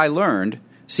 and what I learned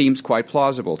seems quite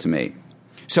plausible to me.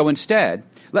 So instead,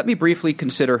 let me briefly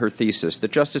consider her thesis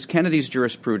that Justice Kennedy's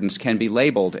jurisprudence can be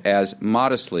labeled as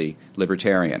modestly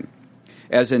libertarian.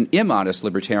 As an immodest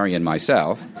libertarian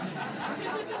myself,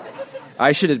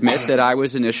 I should admit that I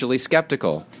was initially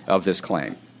skeptical of this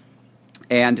claim,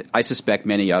 and I suspect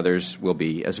many others will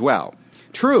be as well.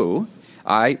 True,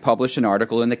 I published an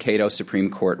article in the Cato Supreme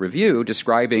Court Review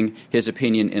describing his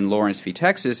opinion in Lawrence v.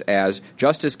 Texas as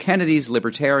Justice Kennedy's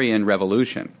Libertarian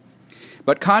Revolution.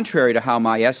 But contrary to how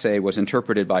my essay was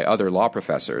interpreted by other law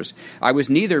professors, I was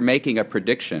neither making a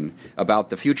prediction about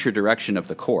the future direction of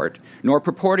the court, nor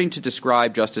purporting to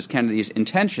describe Justice Kennedy's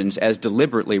intentions as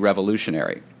deliberately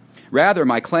revolutionary. Rather,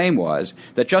 my claim was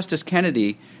that Justice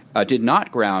Kennedy did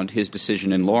not ground his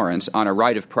decision in Lawrence on a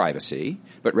right of privacy,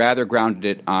 but rather grounded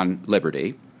it on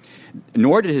liberty.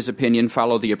 Nor did his opinion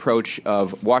follow the approach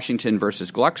of Washington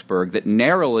versus Glucksberg that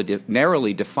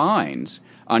narrowly defines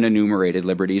unenumerated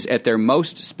liberties at their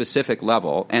most specific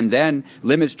level and then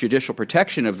limits judicial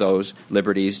protection of those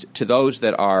liberties to those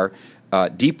that are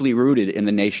deeply rooted in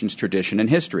the nation's tradition and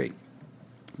history.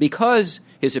 Because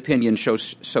his opinion so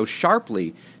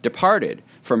sharply departed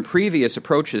from previous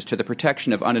approaches to the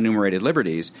protection of unenumerated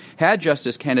liberties, had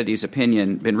Justice Kennedy's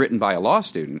opinion been written by a law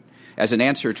student as an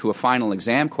answer to a final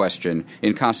exam question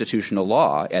in constitutional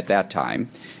law at that time,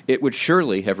 it would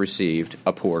surely have received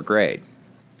a poor grade.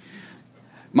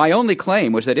 My only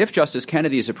claim was that if Justice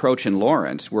Kennedy's approach in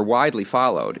Lawrence were widely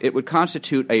followed, it would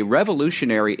constitute a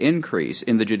revolutionary increase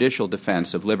in the judicial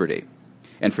defense of liberty.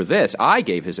 And for this, I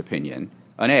gave his opinion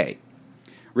an A.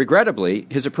 Regrettably,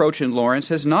 his approach in Lawrence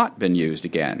has not been used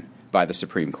again by the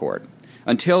Supreme Court.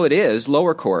 Until it is,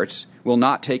 lower courts will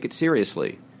not take it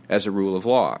seriously as a rule of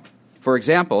law. For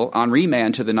example, on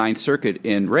remand to the Ninth Circuit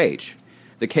in Raich,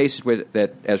 the case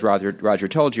that, as Roger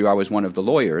told you, I was one of the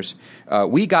lawyers,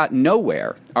 we got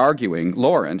nowhere arguing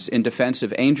Lawrence in defense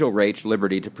of Angel Raich's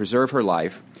liberty to preserve her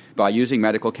life by using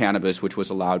medical cannabis, which was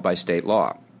allowed by state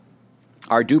law.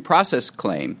 Our due process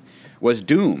claim was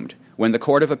doomed when the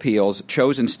Court of Appeals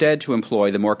chose instead to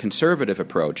employ the more conservative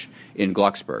approach in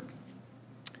Glucksberg.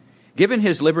 Given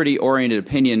his liberty-oriented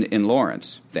opinion in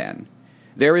Lawrence, then,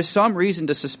 there is some reason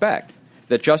to suspect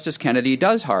that Justice Kennedy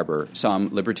does harbor some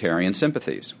libertarian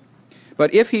sympathies.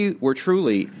 But if he were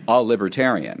truly a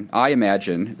libertarian, I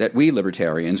imagine that we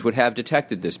libertarians would have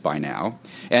detected this by now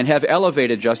and have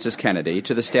elevated Justice Kennedy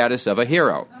to the status of a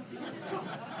hero.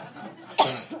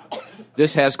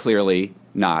 This has clearly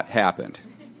not happened.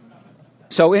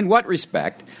 So in what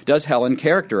respect does Helen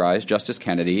characterize Justice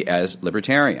Kennedy as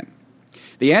libertarian?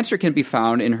 The answer can be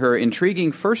found in her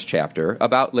intriguing first chapter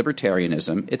about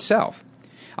libertarianism itself.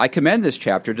 I commend this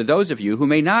chapter to those of you who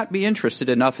may not be interested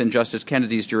enough in Justice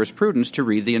Kennedy's jurisprudence to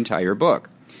read the entire book.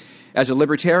 As a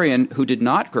libertarian who did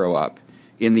not grow up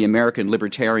in the American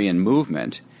libertarian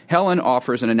movement, Helen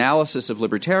offers an analysis of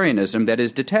libertarianism that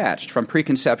is detached from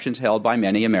preconceptions held by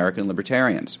many American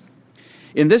libertarians.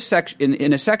 In this section,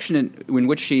 in a section in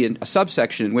which a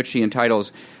subsection in which she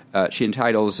entitles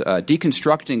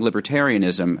 "Deconstructing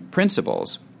Libertarianism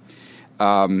Principles,"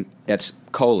 that's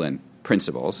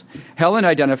principles, Helen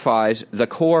identifies the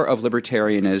core of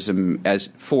libertarianism as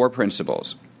 4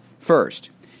 principles. First,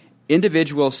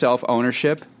 individual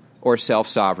self-ownership or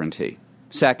self-sovereignty.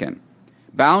 Second,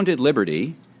 bounded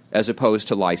liberty as opposed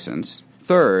to license.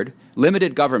 Third,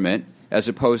 limited government as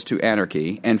opposed to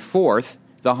anarchy. And fourth,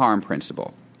 the harm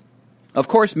principle. Of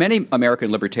course, many American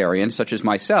libertarians, such as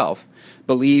myself,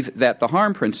 believe that the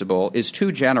harm principle is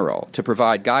too general to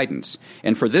provide guidance,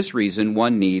 and for this reason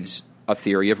one needs a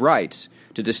theory of rights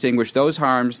to distinguish those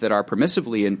harms that are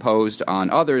permissively imposed on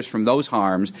others from those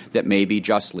harms that may be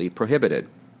justly prohibited.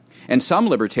 And some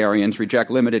libertarians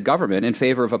reject limited government in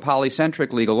favor of a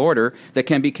polycentric legal order that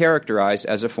can be characterized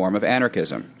as a form of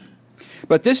anarchism.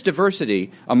 But this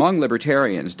diversity among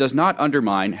libertarians does not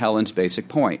undermine Helen's basic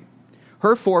point.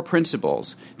 Her 4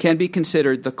 principles can be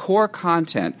considered the core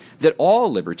content that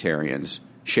all libertarians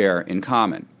share in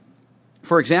common.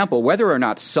 For example, whether or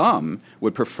not some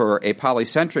would prefer a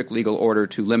polycentric legal order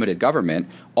to limited government,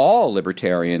 all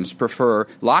libertarians prefer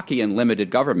Lockean limited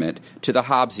government to the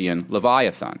Hobbesian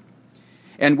Leviathan.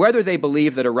 And whether they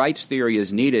believe that a rights theory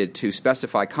is needed to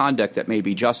specify conduct that may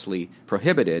be justly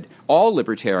prohibited, all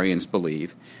libertarians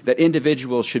believe that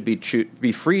individuals should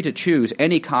be free to choose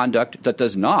any conduct that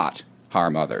does not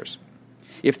harm others.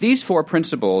 If these 4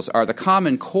 principles are the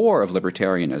common core of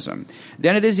libertarianism,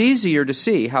 then it is easier to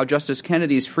see how Justice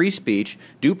Kennedy's free speech,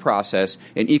 due process,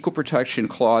 and equal protection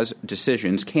clause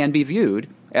decisions can be viewed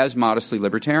as modestly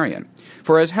libertarian.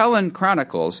 For as Helen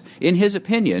chronicles, in his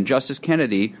opinion, Justice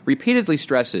Kennedy repeatedly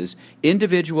stresses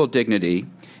individual dignity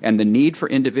and the need for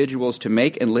individuals to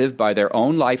make and live by their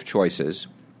own life choices,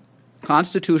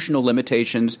 constitutional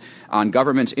limitations on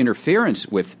government's interference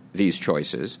with these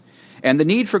choices, and the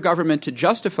need for government to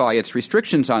justify its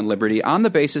restrictions on liberty on the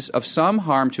basis of some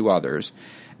harm to others,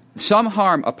 some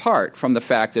harm apart from the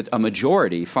fact that a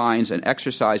majority finds an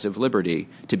exercise of liberty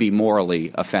to be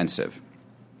morally offensive.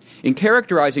 In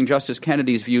characterizing Justice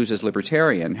Kennedy's views as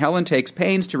libertarian, Helen takes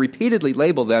pains to repeatedly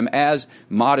label them as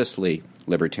modestly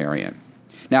libertarian.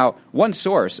 Now, one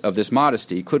source of this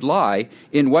modesty could lie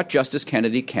in what Justice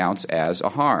Kennedy counts as a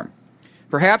harm.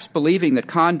 Perhaps believing that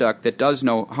conduct that does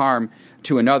no harm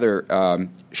to another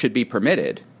should be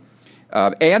permitted,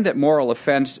 and that moral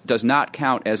offense does not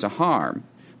count as a harm,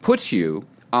 puts you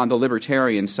on the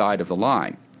libertarian side of the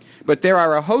line. But there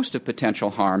are a host of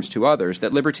potential harms to others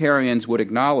that libertarians would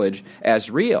acknowledge as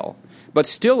real, but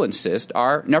still insist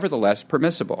are nevertheless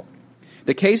permissible.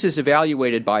 The cases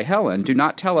evaluated by Helen do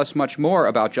not tell us much more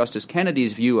about Justice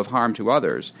Kennedy's view of harm to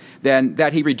others than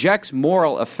that he rejects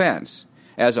moral offense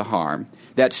as a harm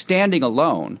that standing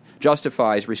alone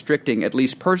justifies restricting at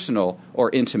least personal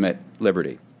or intimate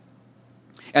liberty.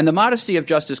 And the modesty of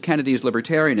Justice Kennedy's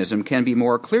libertarianism can be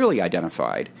more clearly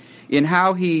identified in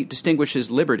how he distinguishes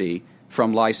liberty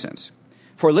from license.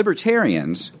 For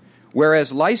libertarians,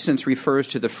 whereas license refers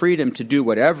to the freedom to do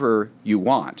whatever you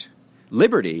want,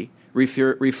 liberty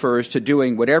refers to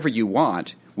doing whatever you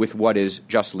want with what is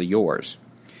justly yours.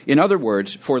 In other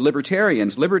words, for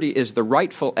libertarians, liberty is the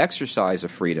rightful exercise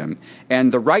of freedom,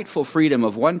 and the rightful freedom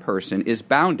of one person is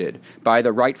bounded by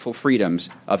the rightful freedoms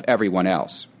of everyone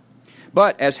else.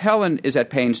 But, as Helen is at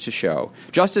pains to show,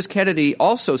 Justice Kennedy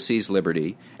also sees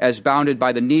liberty as bounded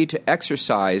by the need to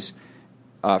exercise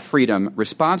freedom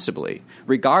responsibly,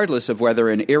 regardless of whether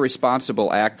an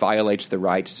irresponsible act violates the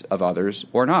rights of others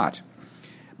or not.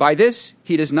 By this,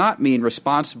 he does not mean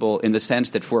responsible in the sense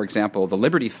that, for example, the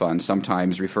Liberty Fund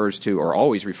sometimes refers to, or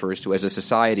always refers to, as a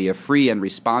society of free and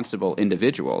responsible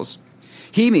individuals.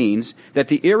 He means that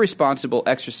the irresponsible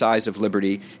exercise of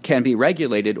liberty can be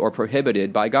regulated or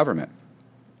prohibited by government.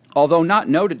 Although not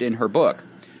noted in her book,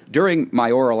 during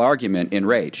my oral argument in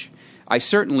Raich, I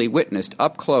certainly witnessed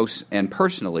up close and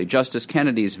personally Justice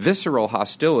Kennedy's visceral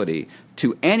hostility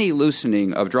to any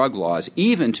loosening of drug laws,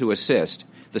 even to assist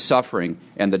the suffering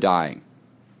and the dying.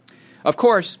 Of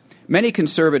course, many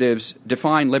conservatives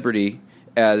define liberty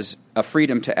as a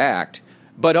freedom to act,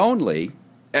 but only,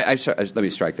 let me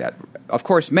strike that. Of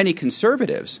course, many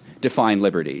conservatives define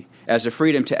liberty as a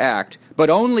freedom to act, but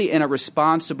only in a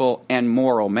responsible and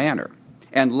moral manner.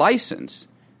 And license,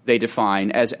 they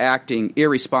define as acting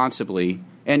irresponsibly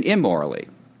and immorally.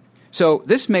 So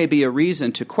this may be a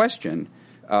reason to question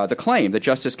the claim that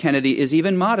Justice Kennedy is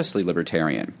even modestly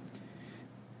libertarian.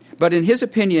 But in his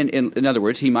opinion, in other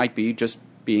words, he might be just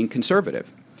being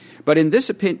conservative. But in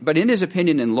his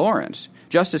opinion in Lawrence,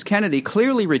 Justice Kennedy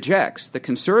clearly rejects the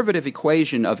conservative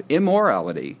equation of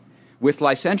immorality with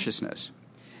licentiousness,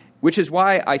 which is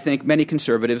why I think many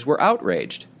conservatives were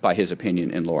outraged by his opinion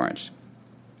in Lawrence.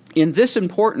 In this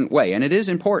important way, and it is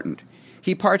important,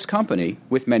 he parts company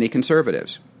with many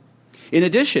conservatives. In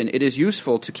addition, it is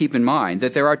useful to keep in mind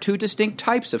that there are two distinct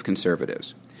types of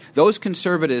conservatives: those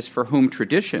conservatives for whom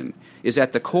tradition is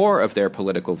at the core of their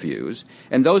political views,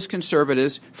 and those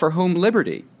conservatives for whom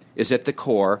liberty is at the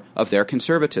core of their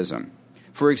conservatism.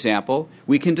 For example,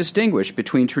 we can distinguish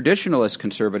between traditionalist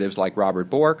conservatives like Robert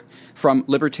Bork from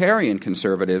libertarian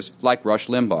conservatives like Rush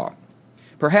Limbaugh.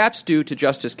 Perhaps due to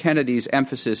Justice Kennedy's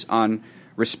emphasis on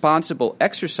responsible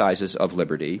exercises of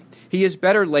liberty, he is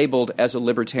better labeled as a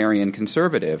libertarian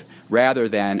conservative rather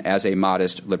than as a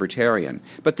modest libertarian.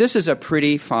 But this is a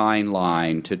pretty fine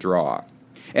line to draw.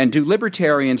 And do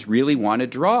libertarians really want to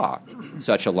draw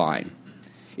such a line?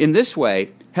 In this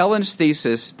way, Helen's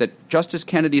thesis that Justice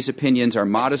Kennedy's opinions are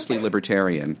modestly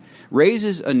libertarian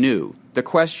raises anew the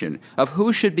question of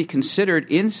who should be considered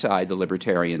inside the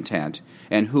libertarian tent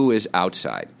and who is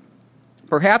outside.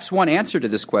 Perhaps one answer to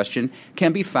this question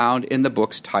can be found in the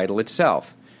book's title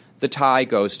itself, The Tie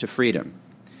Goes to Freedom.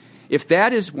 If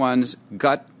that is one's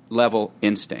gut-level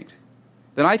instinct,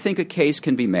 then I think a case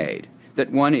can be made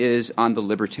that one is on the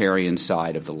libertarian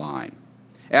side of the line.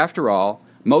 After all,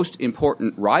 most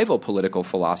important rival political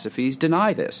philosophies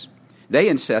deny this. They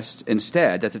insist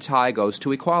instead that the tie goes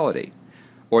to equality,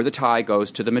 or the tie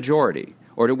goes to the majority,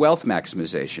 or to wealth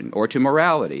maximization, or to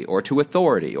morality, or to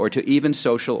authority, or to even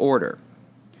social order.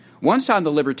 Once on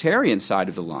the libertarian side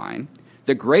of the line,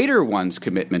 the greater one's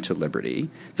commitment to liberty,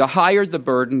 the higher the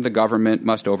burden the government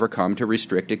must overcome to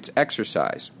restrict its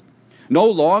exercise. No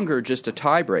longer just a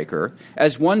tiebreaker,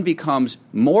 as one becomes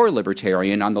more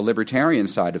libertarian on the libertarian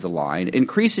side of the line,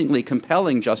 increasingly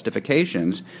compelling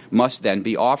justifications must then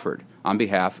be offered on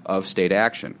behalf of state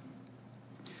action.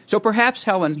 So perhaps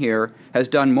Helen here has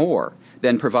done more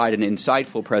than provide an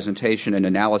insightful presentation and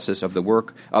analysis of the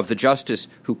work of the justice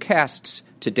who casts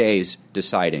today's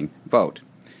deciding vote.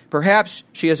 Perhaps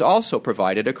she has also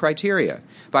provided a criteria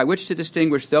by which to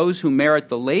distinguish those who merit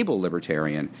the label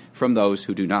libertarian from those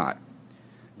who do not.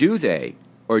 Do they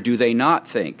or do they not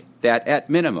think that, at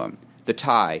minimum, the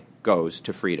tie goes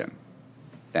to freedom?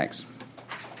 Thanks.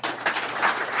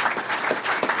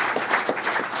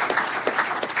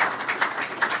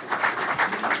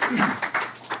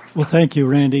 Well, thank you,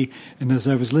 Randy. And as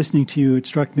I was listening to you, it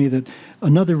struck me that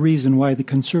another reason why the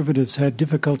conservatives had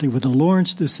difficulty with the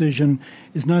Lawrence decision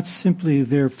is not simply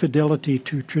their fidelity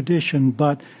to tradition,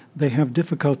 but they have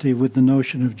difficulty with the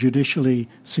notion of judicially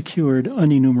secured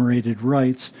unenumerated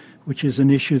rights, which is an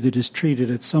issue that is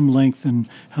treated at some length in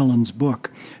Helen's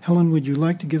book. Helen, would you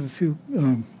like to give a few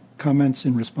comments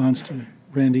in response to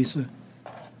Randy's?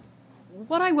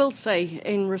 What I will say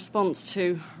in response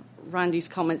to Randy's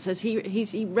comments is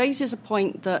he raises a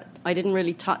point that I didn't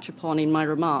really touch upon in my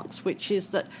remarks, which is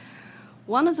that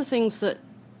one of the things that,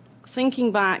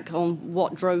 thinking back on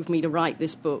what drove me to write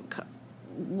this book,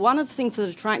 one of the things that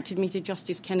attracted me to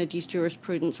Justice Kennedy's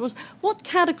jurisprudence was, what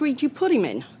category do you put him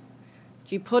in?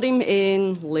 Do you put him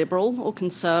in liberal or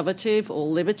conservative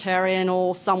or libertarian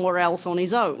or somewhere else on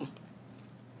his own?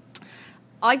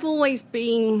 I've always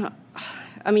been,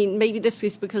 maybe this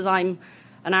is because I'm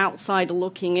an outsider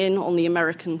looking in on the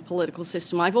American political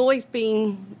system. I've always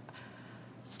been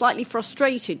slightly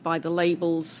frustrated by the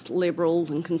labels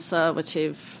liberal and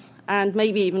conservative and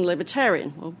maybe even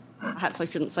libertarian. Well, perhaps I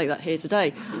shouldn't say that here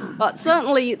today, but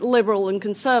certainly liberal and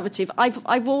conservative.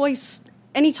 I've always,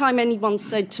 anytime anyone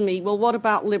said to me, well, what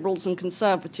about liberals and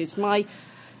conservatives, my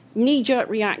knee-jerk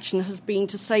reaction has been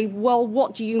to say, well,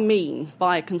 what do you mean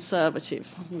by a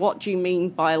conservative? What do you mean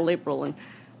by a liberal? And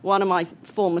one of my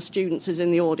former students is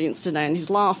in the audience today, and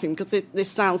he's laughing because this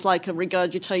sounds like a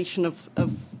regurgitation of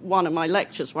one of my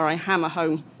lectures where I hammer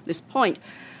home this point.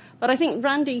 But I think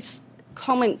Randy's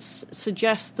comments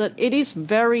suggest that it is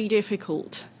very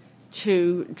difficult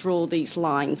to draw these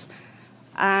lines.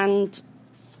 And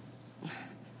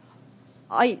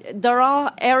there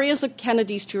are areas of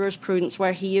Kennedy's jurisprudence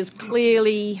where he is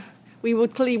clearly, we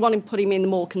would clearly want to put him in the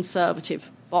more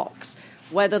conservative box.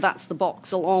 Whether that's the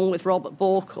box along with Robert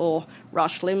Bork or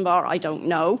Rush Limbaugh, I don't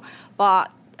know. But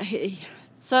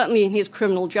certainly in his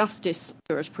criminal justice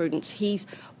jurisprudence, he's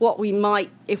what we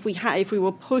might, if we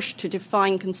were pushed to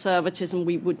define conservatism,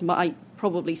 might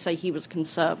probably say he was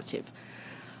conservative.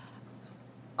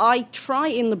 I try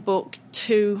in the book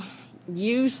to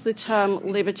use the term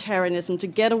libertarianism to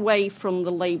get away from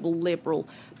the label liberal,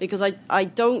 because I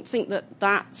don't think that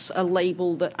that's a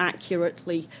label that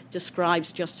accurately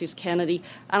describes Justice Kennedy,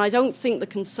 and I don't think the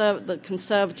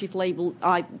conservative label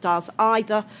does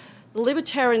either.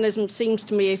 Libertarianism seems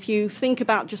to me, if you think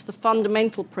about just the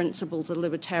fundamental principles of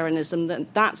libertarianism, then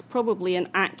that's probably an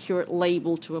accurate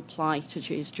label to apply to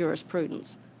his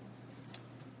jurisprudence.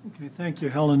 Okay, thank you,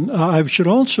 Helen. I should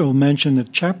also mention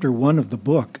that Chapter 1 of the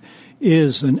book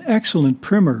is an excellent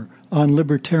primer on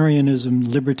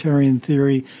libertarianism, libertarian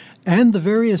theory, and the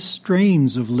various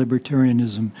strains of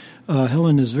libertarianism.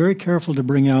 Helen is very careful to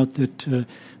bring out that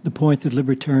the point that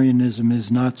libertarianism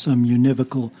is not some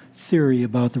univocal theory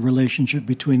about the relationship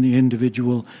between the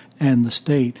individual and the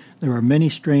state. There are many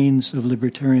strains of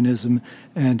libertarianism,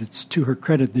 and it's to her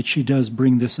credit that she does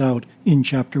bring this out in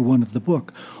Chapter 1 of the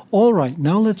book. All right,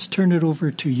 now let's turn it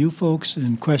over to you folks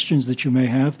and questions that you may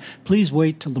have. Please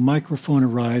wait till the microphone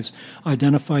arrives.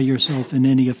 Identify yourself and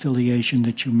any affiliation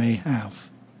that you may have.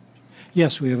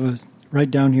 Yes, we have a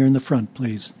right down here in the front,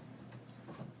 please.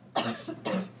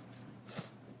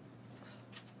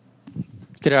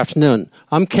 Good afternoon.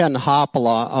 I'm Ken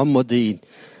Hoppala. I'm with the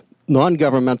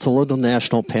Non-Governmental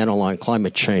International Panel on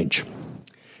Climate Change.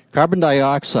 Carbon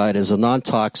dioxide is a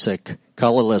non-toxic,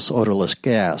 colorless, odorless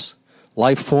gas.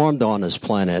 Life formed on this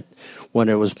planet when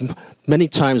it was many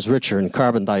times richer in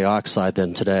carbon dioxide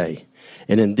than today.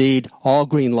 And indeed, all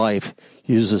green life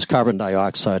uses carbon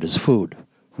dioxide as food.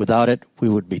 Without it, we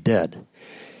would be dead.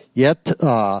 Yet,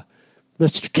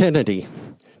 Mr. Kennedy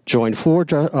joined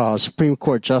 4 Supreme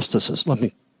Court justices. Let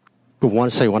me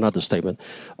say one other statement.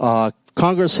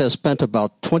 Congress has spent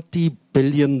about $20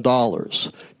 billion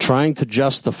trying to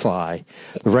justify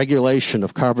the regulation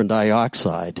of carbon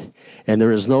dioxide, and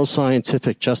there is no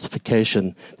scientific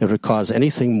justification that would cause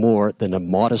anything more than a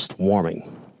modest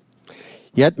warming.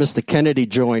 Yet Mr. Kennedy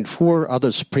joined 4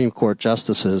 other Supreme Court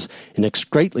justices in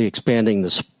greatly expanding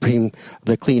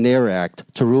the Clean Air Act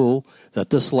to rule that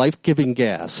this life-giving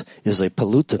gas is a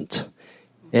pollutant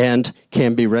and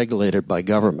can be regulated by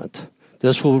government.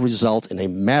 This will result in a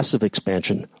massive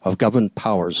expansion of government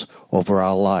powers over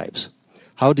our lives.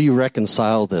 How do you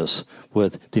reconcile this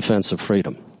with defense of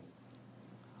freedom?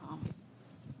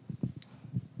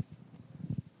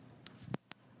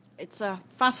 It's a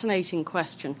fascinating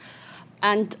question.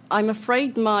 And I'm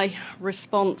afraid my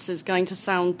response is going to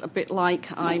sound a bit like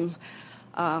I'm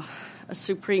a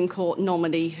Supreme Court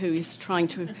nominee who is trying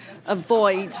to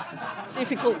avoid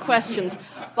difficult questions.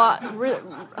 But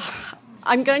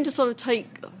I'm going to sort of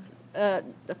take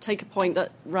a point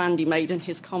that Randy made in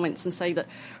his comments and say that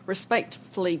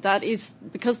respectfully, that is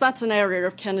because that's an area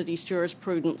of Kennedy's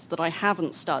jurisprudence that I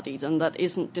haven't studied and that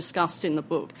isn't discussed in the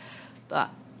book. That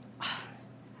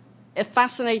a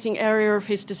fascinating area of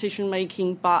his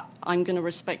decision-making, but I'm going to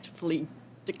respectfully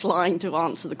decline to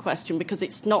answer the question because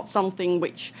it's not something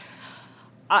which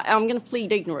I'm going to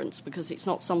plead ignorance because it's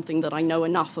not something that I know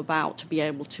enough about to be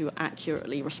able to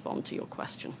accurately respond to your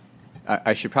question.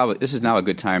 I should probably, this is now a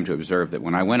good time to observe that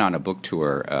when I went on a book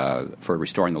tour for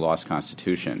Restoring the Lost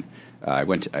Constitution,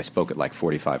 I spoke at like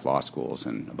 45 law schools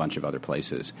and a bunch of other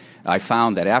places. I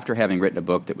found that after having written a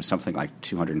book that was something like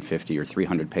 250 or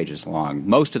 300 pages long,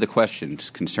 most of the questions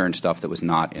concerned stuff that was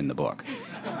not in the book.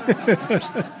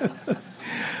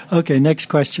 Okay, next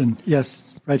question.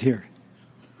 Yes, right here.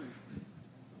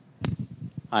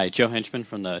 Hi, Joe Henchman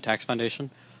from the Tax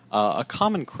Foundation. A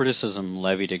common criticism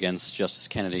levied against Justice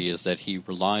Kennedy is that he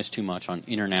relies too much on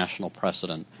international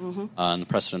precedent and the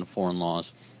precedent of foreign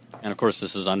laws. And, of course,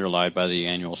 this is underlined by the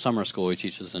annual summer school he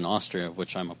teaches in Austria, of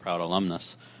which I'm a proud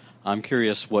alumnus. I'm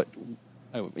curious what,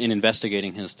 in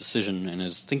investigating his decision and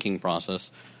his thinking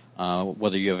process,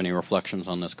 whether you have any reflections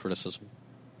on this criticism.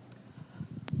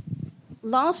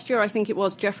 Last year, I think it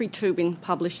was, Jeffrey Toobin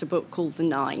published a book called The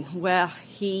Nine, where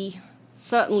he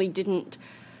certainly didn't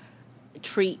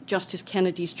treat Justice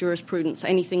Kennedy's jurisprudence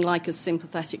anything like as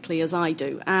sympathetically as I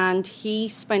do. And he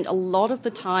spent a lot of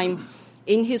the time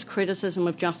in his criticism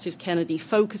of Justice Kennedy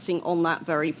focusing on that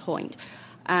very point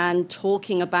and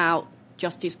talking about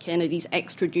Justice Kennedy's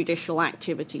extrajudicial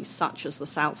activities, such as the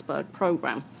Salzburg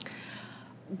program.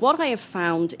 What I have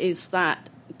found is that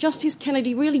Justice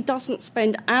Kennedy really doesn't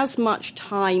spend as much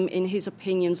time in his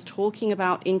opinions talking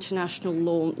about international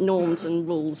norms and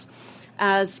rules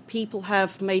as people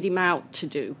have made him out to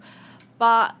do.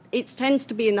 But it tends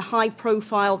to be in the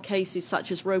high-profile cases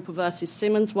such as Roper versus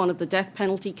Simmons, one of the death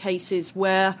penalty cases,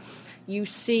 where you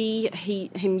see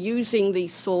him using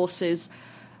these sources.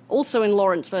 Also in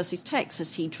Lawrence versus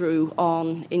Texas, he drew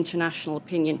on international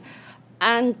opinion.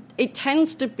 And it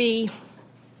tends to be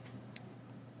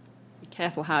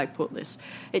careful how I put this.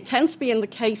 It tends to be in the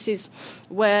cases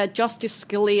where Justice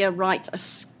Scalia writes a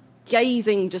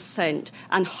scathing dissent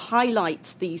and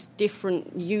highlights these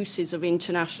different uses of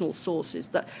international sources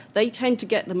that they tend to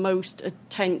get the most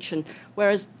attention,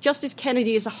 whereas Justice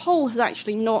Kennedy as a whole has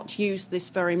actually not used this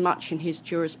very much in his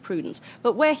jurisprudence.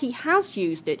 But where he has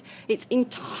used it, it's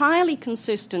entirely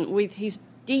consistent with his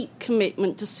deep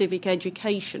commitment to civic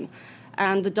education.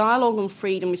 And the Dialogue on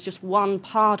Freedom is just one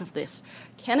part of this.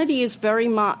 Kennedy is very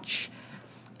much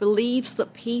believes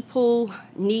that people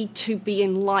need to be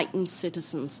enlightened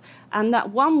citizens, and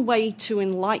that one way to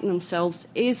enlighten themselves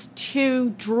is to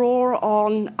draw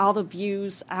on other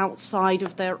views outside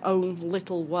of their own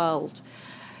little world.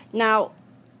 Now,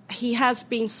 he has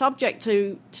been subject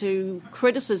to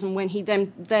criticism when he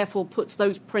then therefore puts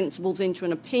those principles into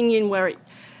an opinion where it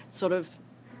sort of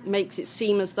makes it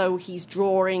seem as though he's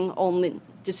drawing on the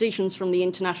decisions from the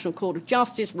International Court of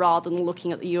Justice rather than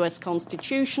looking at the US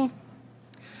Constitution.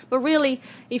 But really,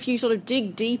 if you sort of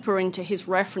dig deeper into his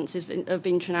references of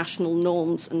international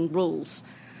norms and rules,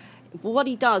 what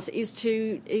he does is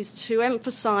to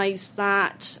emphasize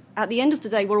that at the end of the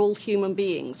day, we're all human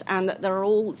beings and that there are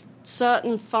all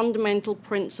certain fundamental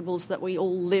principles that we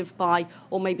all live by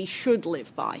or maybe should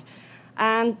live by.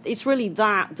 And it's really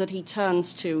that he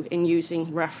turns to in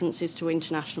using references to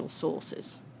international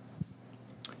sources.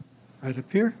 Right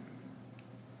up here.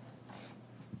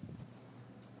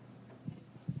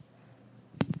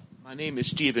 My name is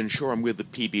Stephen Shore. I'm with the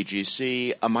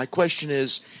PBGC. My question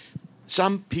is,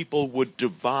 some people would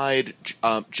divide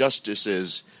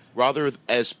justices rather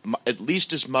as at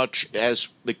least as much as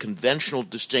the conventional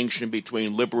distinction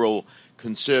between liberal,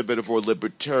 conservative, or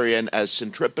libertarian as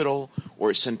centripetal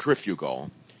or centrifugal,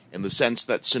 in the sense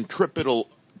that centripetal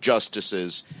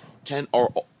justices are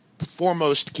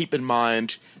foremost keep in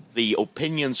mind the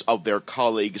opinions of their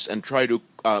colleagues and try to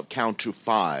count to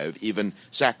 5, even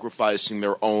sacrificing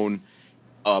their own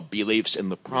beliefs in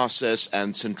the process,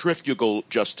 and centrifugal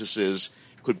justices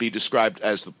could be described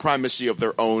as the primacy of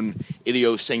their own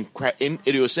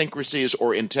idiosyncrasies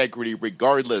or integrity,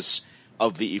 regardless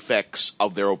of the effects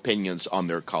of their opinions on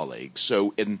their colleagues.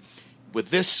 So with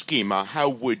this schema, how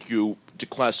would you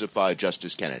declassify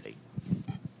Justice Kennedy?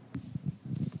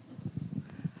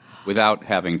 Without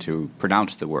having to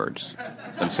pronounce the words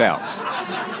themselves.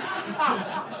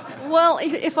 Well,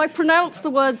 if I pronounce the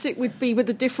words, it would be with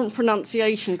a different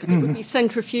pronunciation because it would be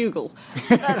centrifugal.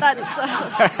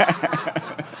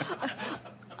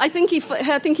 I think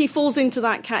he falls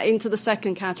into into the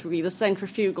second category, the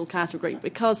centrifugal category,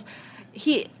 because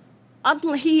he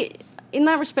in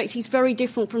that respect he's very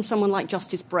different from someone like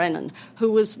Justice Brennan,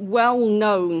 who was well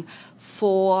known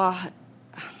for,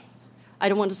 I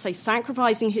don't want to say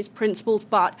sacrificing his principles,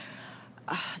 but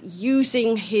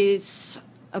using his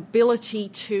ability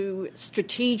to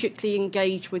strategically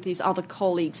engage with his other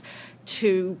colleagues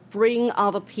to bring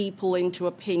other people into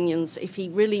opinions. If he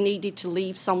really needed to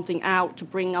leave something out to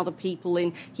bring other people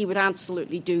in, he would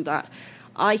absolutely do that.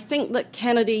 I think that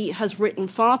Kennedy has written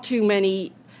far too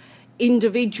many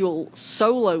individual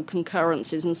solo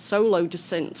concurrences and solo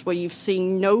dissents where you've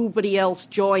seen nobody else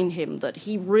join him, that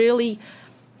he really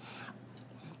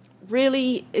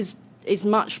is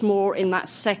much more in that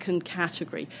second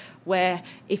category, where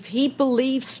if he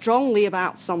believes strongly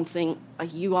about something,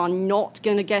 you are not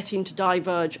going to get him to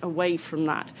diverge away from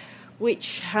that,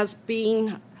 which has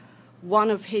been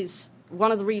one of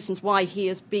the reasons why he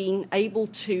has been able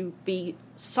to be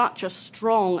such a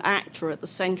strong actor at the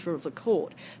center of the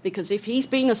court. Because if he's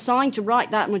been assigned to write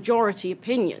that majority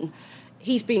opinion,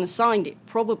 he's been assigned it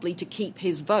probably to keep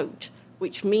his vote,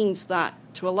 which means that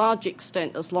to a large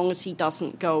extent, as long as he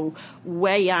doesn't go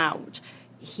way out,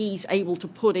 he's able to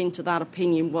put into that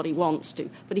opinion what he wants to.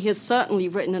 But he has certainly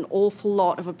written an awful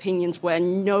lot of opinions where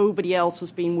nobody else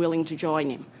has been willing to join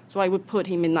him. So I would put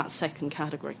him in that second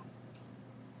category.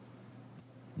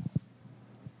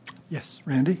 Yes,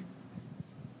 Randy?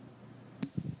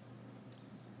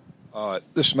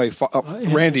 This may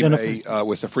Randy May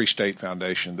with the Free State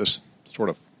Foundation. This sort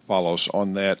of follows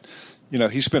on that. You know,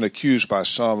 he's been accused by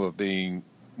some of being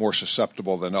more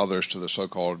susceptible than others to the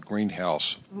so-called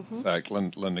greenhouse effect,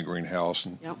 Linda Greenhouse,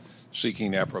 and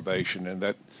seeking approbation, and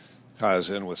that ties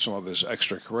in with some of his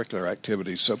extracurricular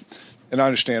activities. So, and I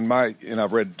understand and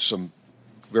I've read some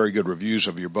very good reviews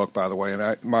of your book, by the way,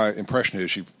 and my impression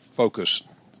is you focus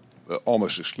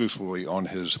almost exclusively on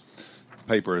his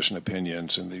papers and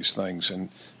opinions and these things, and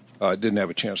didn't have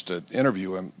a chance to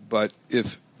interview him. But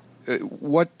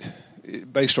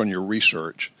based on your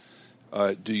research,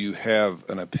 do you have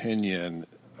an opinion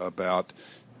about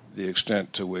the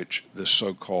extent to which this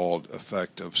so-called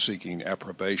effect of seeking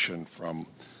approbation from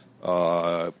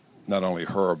not only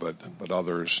her but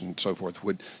others and so forth,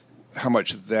 how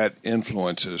much that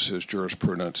influences his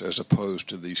jurisprudence as opposed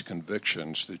to these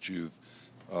convictions that you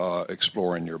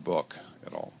explore in your book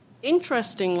at all?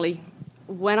 Interestingly,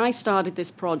 when I started this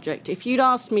project, if you'd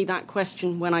asked me that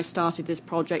question when I started this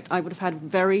project, I would have had a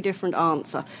very different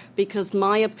answer, because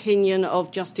my opinion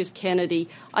of Justice Kennedy,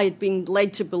 I had been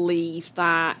led to believe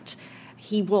that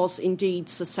he was indeed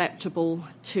susceptible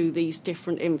to these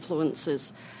different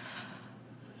influences.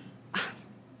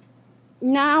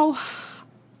 Now,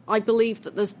 I believe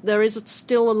that there is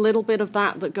still a little bit of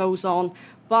that goes on,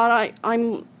 but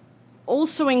I'm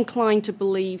also inclined to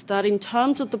believe that in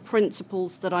terms of the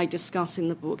principles that I discuss in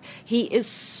the book, he is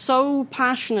so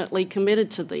passionately committed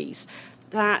to these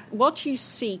that what you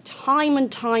see time and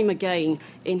time again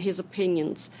in his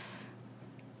opinions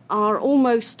are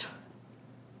almost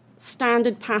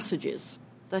standard passages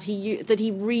that he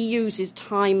reuses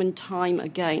time and time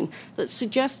again that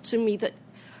suggest to me that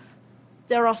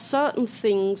there are certain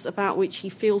things about which he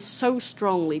feels so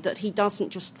strongly that he doesn't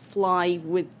just fly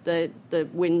with the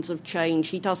winds of change.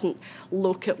 He doesn't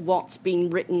look at what's been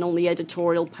written on the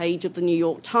editorial page of the New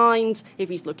York Times if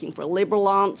he's looking for a liberal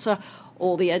answer,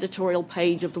 or the editorial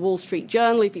page of the Wall Street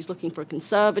Journal if he's looking for a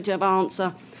conservative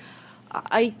answer.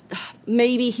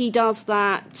 Maybe he does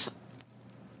that.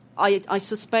 I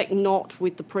suspect not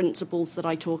with the principles that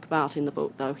I talk about in the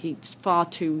book, though. He's far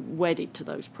too wedded to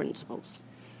those principles.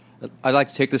 I'd like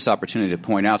to take this opportunity to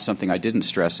point out something I didn't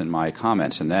stress in my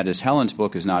comments, and that is Helen's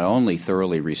book is not only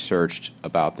thoroughly researched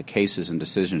about the cases and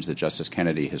decisions that Justice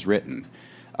Kennedy has written,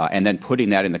 and then putting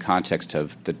that in the context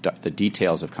of the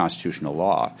details of constitutional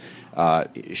law.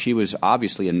 She was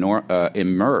obviously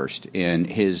immersed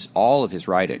in all of his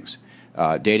writings,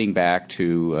 dating back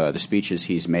to the speeches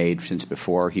he's made since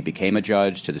before he became a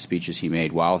judge, to the speeches he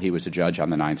made while he was a judge on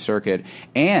the Ninth Circuit,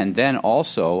 and then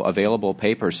also available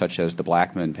papers such as the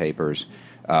Blackmun papers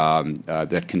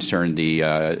that concern the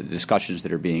discussions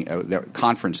that are being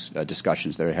conference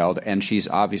discussions that are held. And she's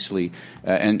obviously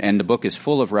and the book is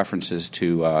full of references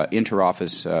to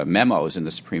interoffice memos in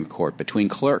the Supreme Court between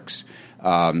clerks,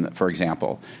 for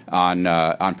example,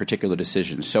 on particular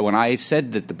decisions. So when I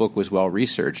said that the book was well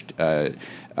researched,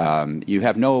 you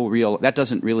have that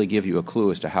doesn't really give you a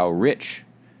clue as to how rich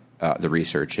the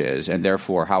research is, and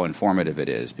therefore how informative it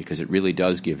is, because it really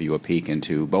does give you a peek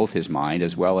into both his mind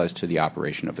as well as to the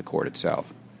operation of the court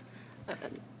itself.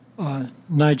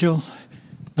 Nigel,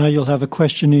 now you'll have a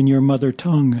question in your mother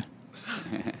tongue.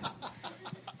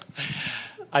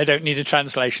 I don't need a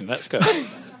translation. That's good.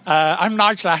 I'm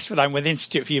Nigel Ashford. I'm with the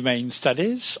Institute for Humane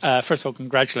Studies. First of all,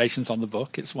 congratulations on the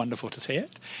book. It's wonderful to see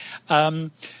it.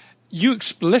 You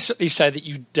explicitly say that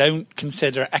you don't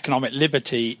consider economic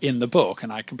liberty in the book,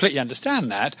 and I completely understand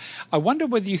that. I wonder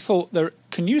whether you thought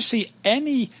can you see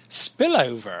any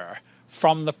spillover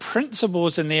from the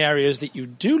principles in the areas that you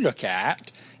do look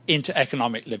at into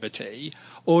economic liberty,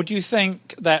 or do you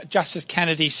think that Justice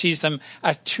Kennedy sees them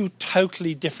as two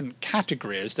totally different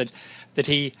categories, that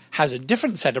he has a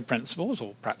different set of principles,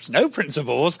 or perhaps no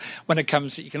principles, when it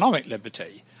comes to economic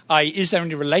liberty? Is there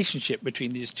any relationship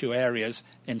between these two areas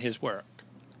in his work?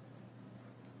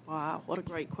 Wow, what a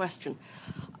great question.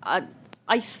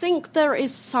 I think there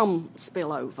is some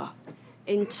spillover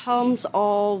in terms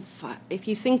of, if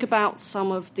you think about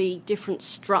some of the different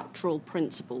structural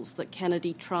principles that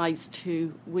Kennedy tries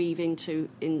to weave into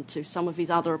some of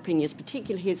his other opinions,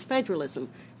 particularly his federalism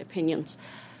opinions.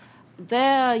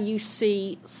 There you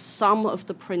see some of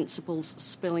the principles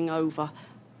spilling over.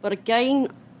 But again,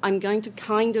 I'm going to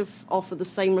kind of offer the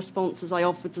same response as I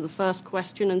offered to the first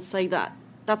question and say that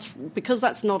because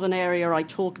that's not an area I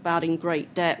talk about in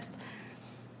great depth,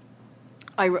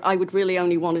 I would really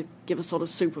only want to give a sort of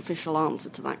superficial answer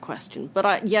to that question.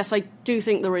 But yes, I do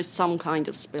think there is some kind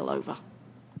of spillover.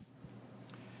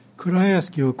 Could I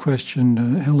ask you a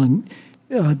question, Helen?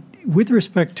 With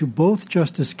respect to both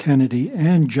Justice Kennedy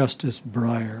and Justice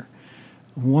Breyer,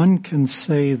 one can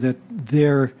say that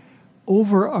their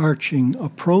overarching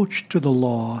approach to the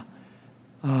law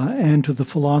and to the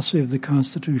philosophy of the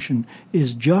Constitution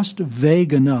is just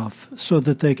vague enough so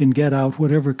that they can get out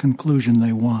whatever conclusion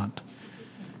they want.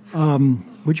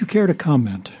 Would you care to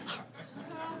comment?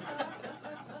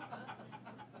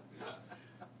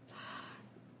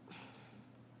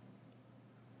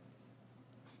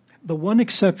 The one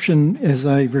exception, as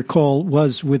I recall,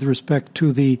 was with respect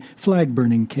to the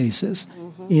flag-burning cases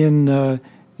in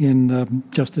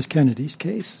Justice Kennedy's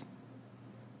case.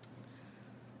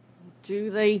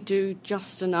 Do they do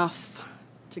just enough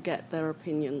to get their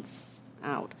opinions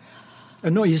out?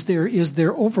 No, is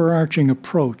their overarching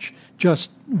approach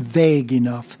just vague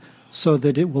enough so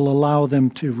that it will allow them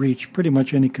to reach pretty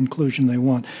much any conclusion they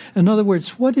want? In other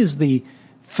words, what is the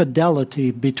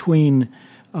fidelity between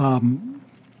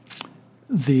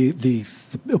the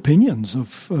opinions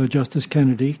of Justice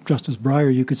Kennedy, Justice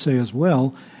Breyer, you could say as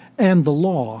well, and the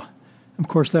law? Of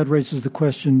course, that raises the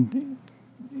question,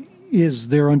 is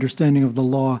their understanding of the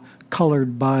law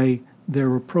colored by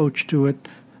their approach to it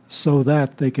so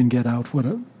that they can get out what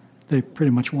they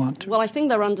pretty much want to? Well, I think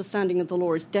their understanding of the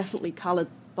law is definitely colored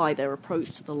by their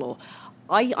approach to the law.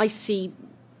 I see...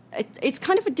 It's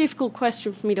kind of a difficult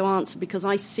question for me to answer because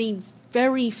I see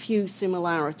very few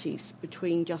similarities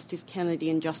between Justice Kennedy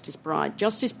and Justice Breyer.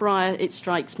 Justice Breyer, it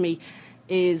strikes me,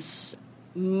 is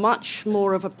much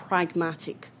more of a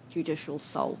pragmatic judicial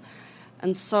soul.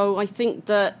 And so I think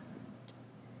that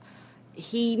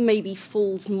he maybe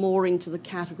falls more into the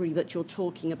category that you're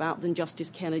talking about than Justice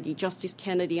Kennedy. Justice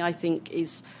Kennedy, I think,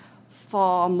 is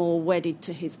far more wedded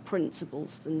to his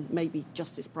principles than maybe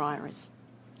Justice Breyer is.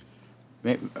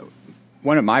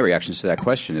 One of my reactions to that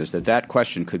question is that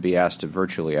question could be asked of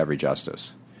virtually every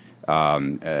justice.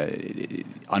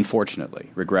 Unfortunately,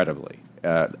 regrettably,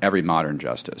 every modern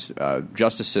justice.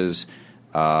 Justices,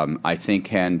 I think,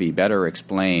 can be better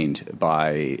explained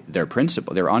by their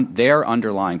their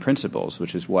underlying principles,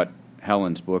 which is what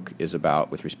Helen's book is about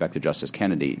with respect to Justice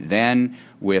Kennedy, than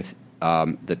with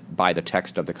by the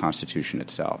text of the Constitution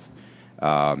itself.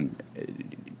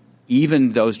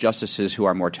 Even those justices who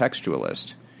are more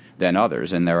textualist than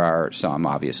others, and there are some,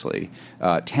 obviously,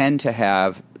 tend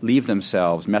to leave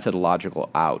themselves methodological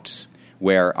outs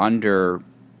where under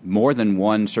more than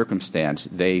one circumstance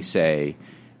they say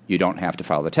you don't have to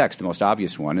follow the text. The most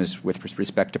obvious one is with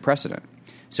respect to precedent.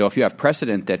 So if you have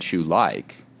precedent that you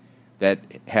like that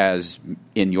has,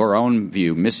 in your own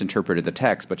view, misinterpreted the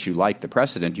text, but you like the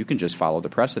precedent, you can just follow the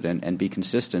precedent and be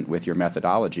consistent with your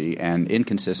methodology and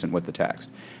inconsistent with the text.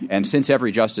 And since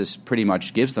every justice pretty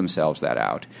much gives themselves that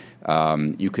out,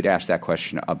 you could ask that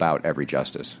question about every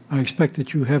justice. I expect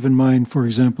that you have in mind, for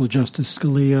example, Justice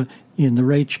Scalia in the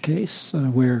Raich case,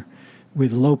 where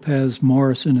with Lopez,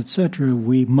 Morrison, etc.,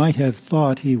 we might have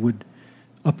thought he would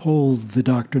uphold the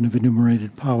doctrine of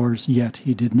enumerated powers, yet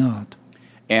he did not.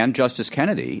 And Justice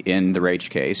Kennedy in the Raich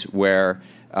case, where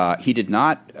he did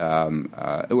not,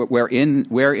 where in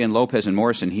Lopez and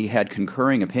Morrison he had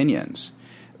concurring opinions,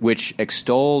 which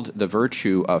extolled the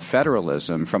virtue of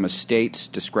federalism from a state's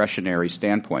discretionary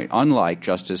standpoint, unlike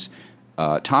Justice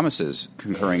Thomas's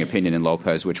concurring opinion in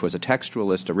Lopez, which was a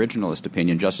textualist, originalist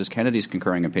opinion. Justice Kennedy's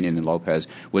concurring opinion in Lopez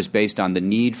was based on the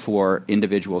need for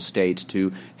individual states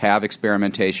to have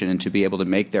experimentation and to be able to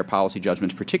make their policy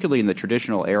judgments, particularly in the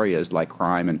traditional areas like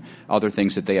crime and other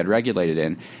things that they had regulated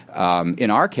in.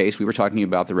 In our case, we were talking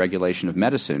about the regulation of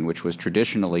medicine, which was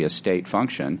traditionally a state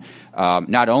function.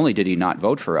 Not only did he not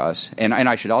vote for us, and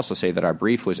I should also say that our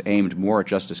brief was aimed more at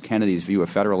Justice Kennedy's view of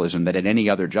federalism than at any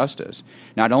other justice.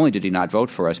 Not only did he not vote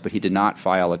for us, but he did not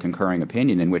file a concurring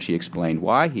opinion in which he explained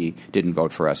why he didn't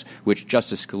vote for us, which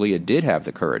Justice Scalia did have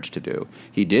the courage to do.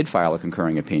 He did file a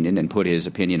concurring opinion and put his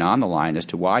opinion on the line as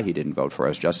to why he didn't vote for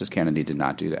us. Justice Kennedy did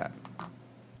not do that.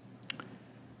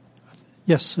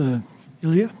 Yes,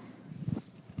 Ilya?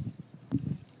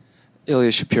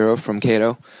 Ilya Shapiro from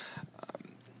Cato.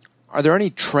 Are there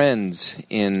any trends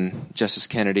in Justice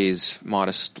Kennedy's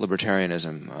modest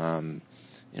libertarianism?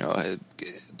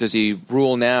 Does he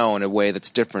rule now in a way that's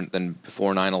different than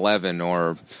before 9/11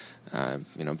 or,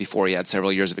 before he had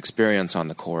several years of experience on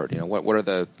the court? What are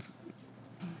the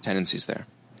tendencies there?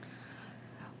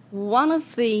 One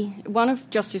of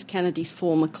Justice Kennedy's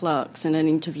former clerks in an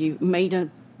interview made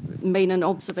an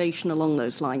observation along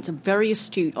those lines, a very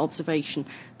astute observation,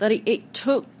 that it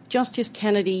took Justice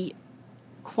Kennedy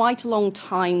quite a long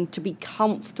time to be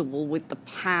comfortable with the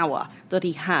power that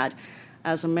he had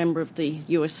as a member of the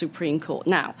U.S. Supreme Court.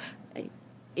 Now,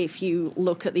 if you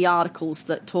look at the articles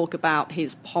that talk about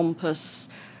his pompous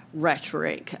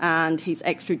rhetoric and his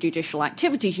extrajudicial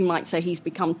activities, you might say he's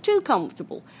become too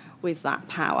comfortable with that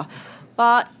power.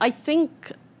 But I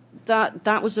think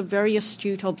that was a very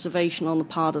astute observation on the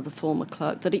part of the former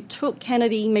clerk, that it took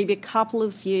Kennedy maybe a couple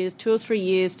of years, 2 or 3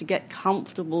 years, to get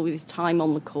comfortable with his time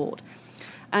on the court.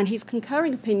 And his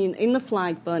concurring opinion in the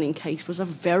flag-burning case was a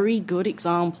very good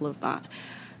example of that.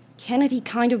 Kennedy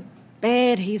kind of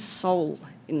bared his soul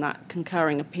in that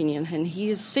concurring opinion, and he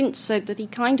has since said that he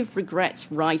kind of regrets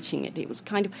writing it. It was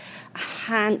kind of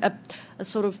a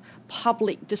sort of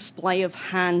public display of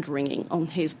hand-wringing on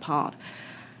his part.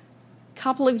 A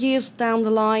couple of years down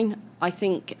the line, I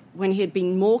think when he had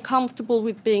been more comfortable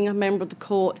with being a member of the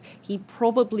court, he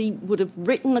probably would have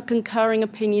written a concurring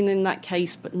opinion in that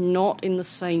case, but not in the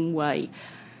same way.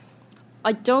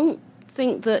 I don't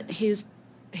think that his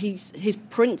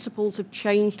principles have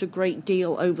changed a great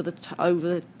deal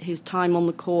over his time on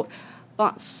the court,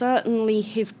 but certainly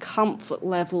his comfort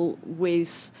level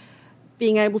with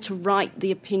being able to write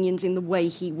the opinions in the way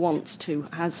he wants to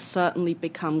has certainly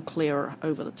become clearer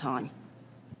over the time.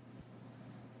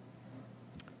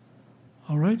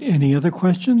 All right, any other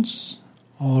questions?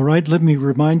 All right, let me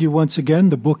remind you once again,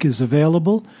 the book is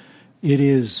available. It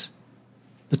is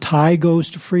The Tie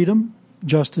Goes to Freedom,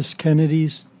 Justice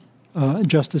Kennedy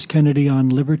on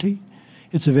Liberty.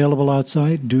 It's available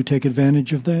outside. Do take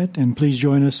advantage of that, and please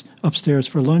join us upstairs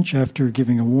for lunch after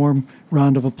giving a warm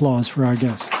round of applause for our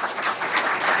guests.